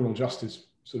within the criminal justice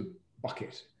sort of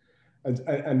bucket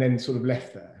and then sort of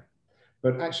left there.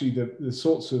 But actually the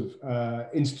sorts of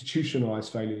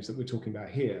institutionalized failures that we're talking about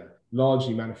here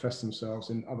largely manifest themselves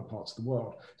in other parts of the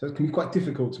world. So it can be quite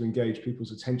difficult to engage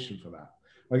people's attention for that.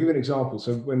 I'll give you an example.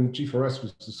 So when G4S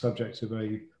was the subject of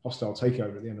a hostile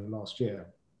takeover at the end of last year,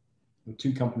 there were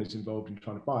two companies involved in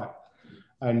trying to buy it.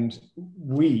 And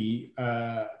we,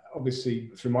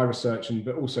 obviously through my research,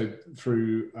 but also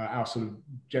through our sort of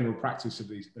general practice of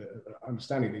these,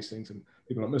 understanding these things, and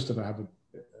people like Mustafa have a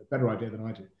better idea than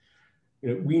I do.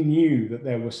 We knew that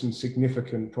there were some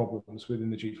significant problems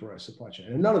within the G4S supply chain,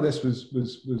 and none of this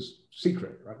was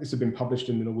secret, right? This had been published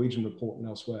in the Norwegian report and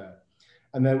elsewhere.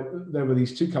 And there were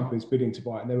these two companies bidding to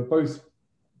buy it, and they were both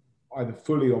either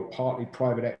fully or partly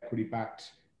private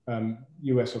equity-backed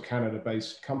US or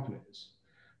Canada-based companies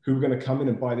who were going to come in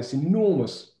and buy this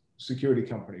enormous security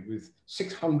company with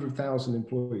 600,000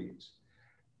 employees.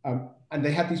 And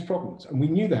they had these problems, and we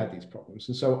knew they had these problems.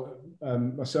 And so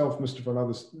myself, Mustafa, and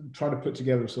others tried to put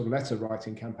together a sort of letter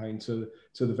writing campaign to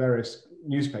the various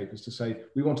newspapers to say,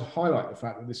 we want to highlight the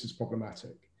fact that this is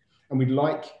problematic. And we'd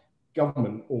like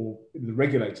government or the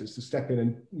regulators to step in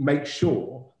and make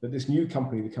sure that this new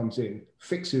company that comes in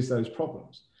fixes those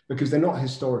problems, because they're not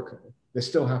historical, they're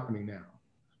still happening now.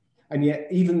 And yet,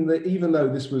 even though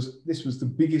this was the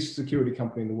biggest security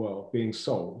company in the world being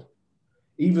sold,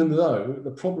 even though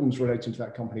the problems relating to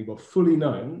that company were fully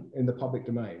known in the public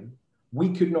domain, we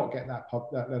could not get that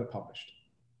letter published.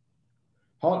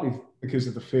 Partly because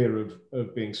of the fear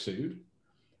of being sued,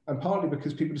 and partly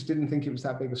because people just didn't think it was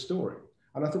that big a story.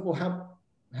 And I thought, well,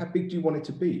 how big do you want it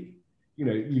to be?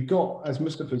 You've got, as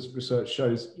Mustafa's research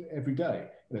shows every day,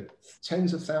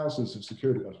 tens of thousands of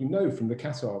security guards. We know from the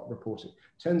Qatar reporting,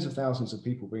 tens of thousands of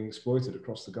people being exploited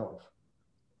across the Gulf.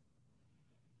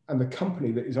 And the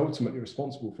company that is ultimately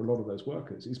responsible for a lot of those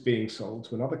workers is being sold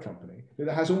to another company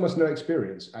that has almost no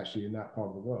experience actually in that part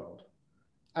of the world.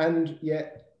 And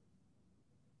yet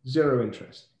zero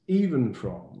interest, even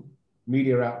from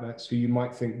media outlets who you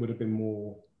might think would have been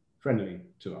more friendly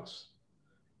to us.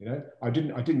 I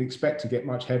didn't expect to get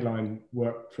much headline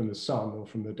work from the Sun or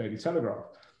from the Daily Telegraph,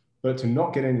 but to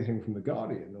not get anything from the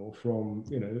Guardian or from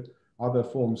other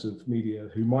forms of media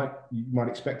who you might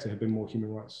expect to have been more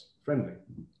human rights friendly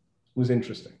was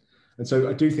interesting. And so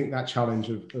I do think that challenge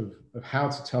of how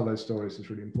to tell those stories is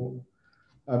really important.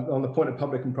 On the point of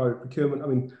public and private procurement, I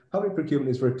mean, public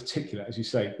procurement is very particular, as you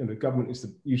say. The government is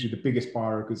usually the biggest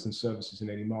buyer of goods and services in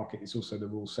any market. It's also the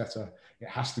rule setter. It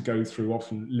has to go through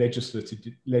often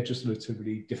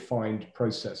legislatively defined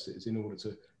processes in order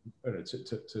to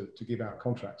give out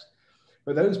contracts.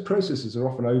 But those processes are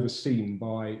often overseen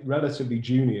by relatively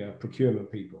junior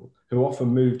procurement people who often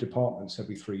move departments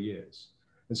every 3 years.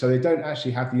 And so they don't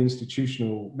actually have the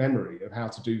institutional memory of how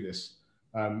to do this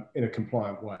in a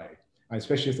compliant way, and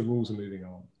especially if the rules are moving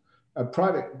on.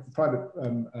 Private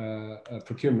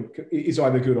procurement is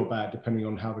either good or bad, depending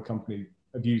on how the company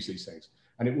views these things.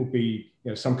 And it will be,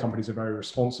 some companies are very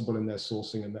responsible in their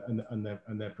sourcing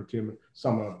and their procurement.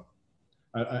 Some are,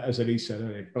 as Elise said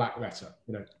earlier, black letter.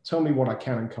 Tell me what I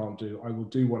can and can't do. I will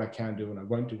do what I can do, and I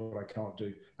won't do what I can't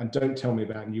do. And don't tell me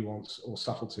about nuance or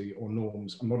subtlety or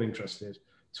norms. I'm not interested.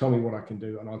 Tell me what I can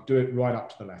do, and I'll do it right up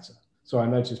to the letter. So I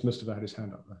noticed Mustafa had his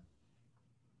hand up there.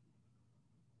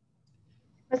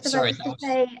 Mustafa, just to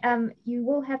say, you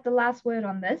will have the last word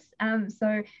on this.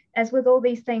 So as with all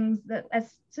these things, that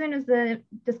as soon as the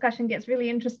discussion gets really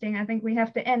interesting, I think we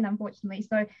have to end, unfortunately.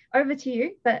 So over to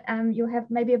you, but you'll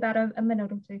have maybe about a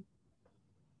minute or two.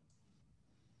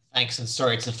 Thanks, and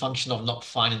sorry, it's a function of not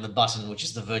finding the button, which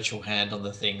is the virtual hand on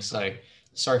the thing. So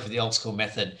sorry for the old school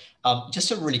method.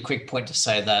 Just a really quick point to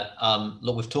say that,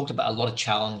 look, we've talked about a lot of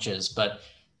challenges, but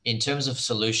in terms of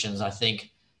solutions, I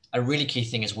think a really key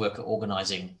thing is worker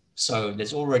organizing. So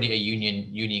there's already a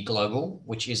union, Uni Global,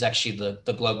 which is actually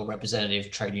the global representative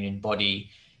trade union body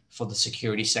for the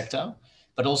security sector.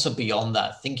 But also beyond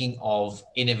that, thinking of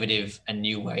innovative and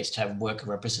new ways to have worker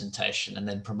representation and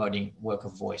then promoting worker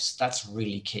voice. That's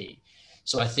really key.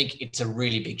 So I think it's a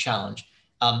really big challenge.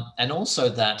 And also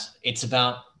that it's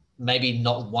about maybe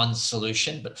not one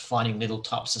solution, but finding little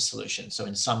types of solutions. So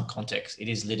in some contexts, it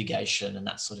is litigation and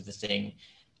that sort of a thing.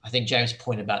 I think James'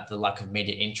 point about the lack of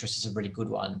media interest is a really good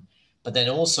one. But then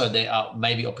also there are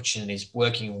maybe opportunities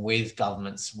working with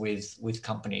governments, with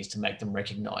companies to make them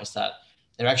recognize that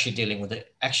they're actually dealing with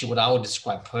actually what I would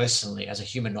describe personally as a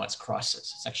human rights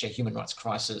crisis. It's actually a human rights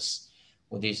crisis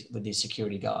with these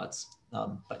security guards.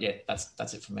 But yeah,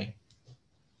 that's it for me.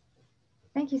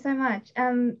 Thank you so much.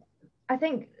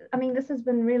 I mean, this has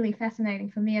been really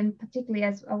fascinating for me, and particularly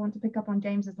as I want to pick up on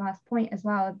James's last point as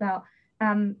well about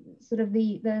sort of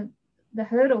the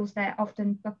hurdles that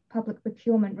often public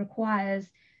procurement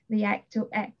requires the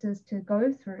actors to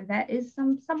go through. That is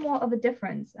somewhat of a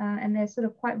difference, and there's sort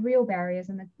of quite real barriers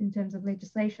in terms of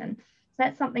legislation. So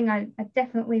that's something I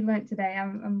definitely learned today.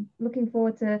 I'm looking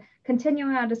forward to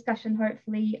continuing our discussion,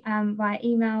 hopefully via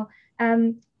email.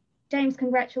 James,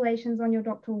 congratulations on your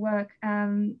doctoral work.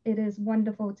 It is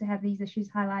wonderful to have these issues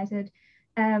highlighted.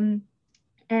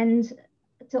 And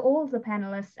to all of the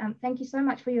panelists, thank you so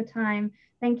much for your time.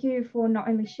 Thank you for not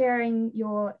only sharing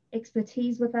your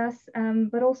expertise with us,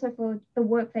 but also for the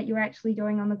work that you're actually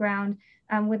doing on the ground,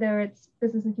 whether it's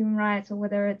business and human rights or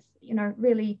whether it's,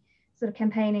 really sort of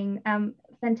campaigning.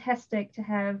 Fantastic to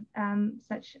have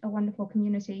such a wonderful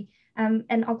community.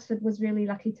 And Oxford was really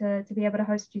lucky to be able to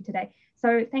host you today.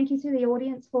 So thank you to the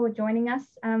audience for joining us.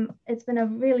 It's been a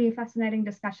really fascinating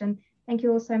discussion. Thank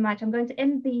you all so much. I'm going to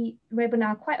end the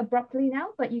webinar quite abruptly now,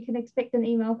 but you can expect an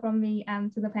email from me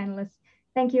to the panelists.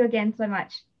 Thank you again so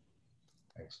much.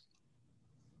 Thanks.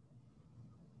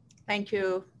 Thank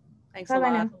you. Thanks Bye a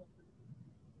lot. now.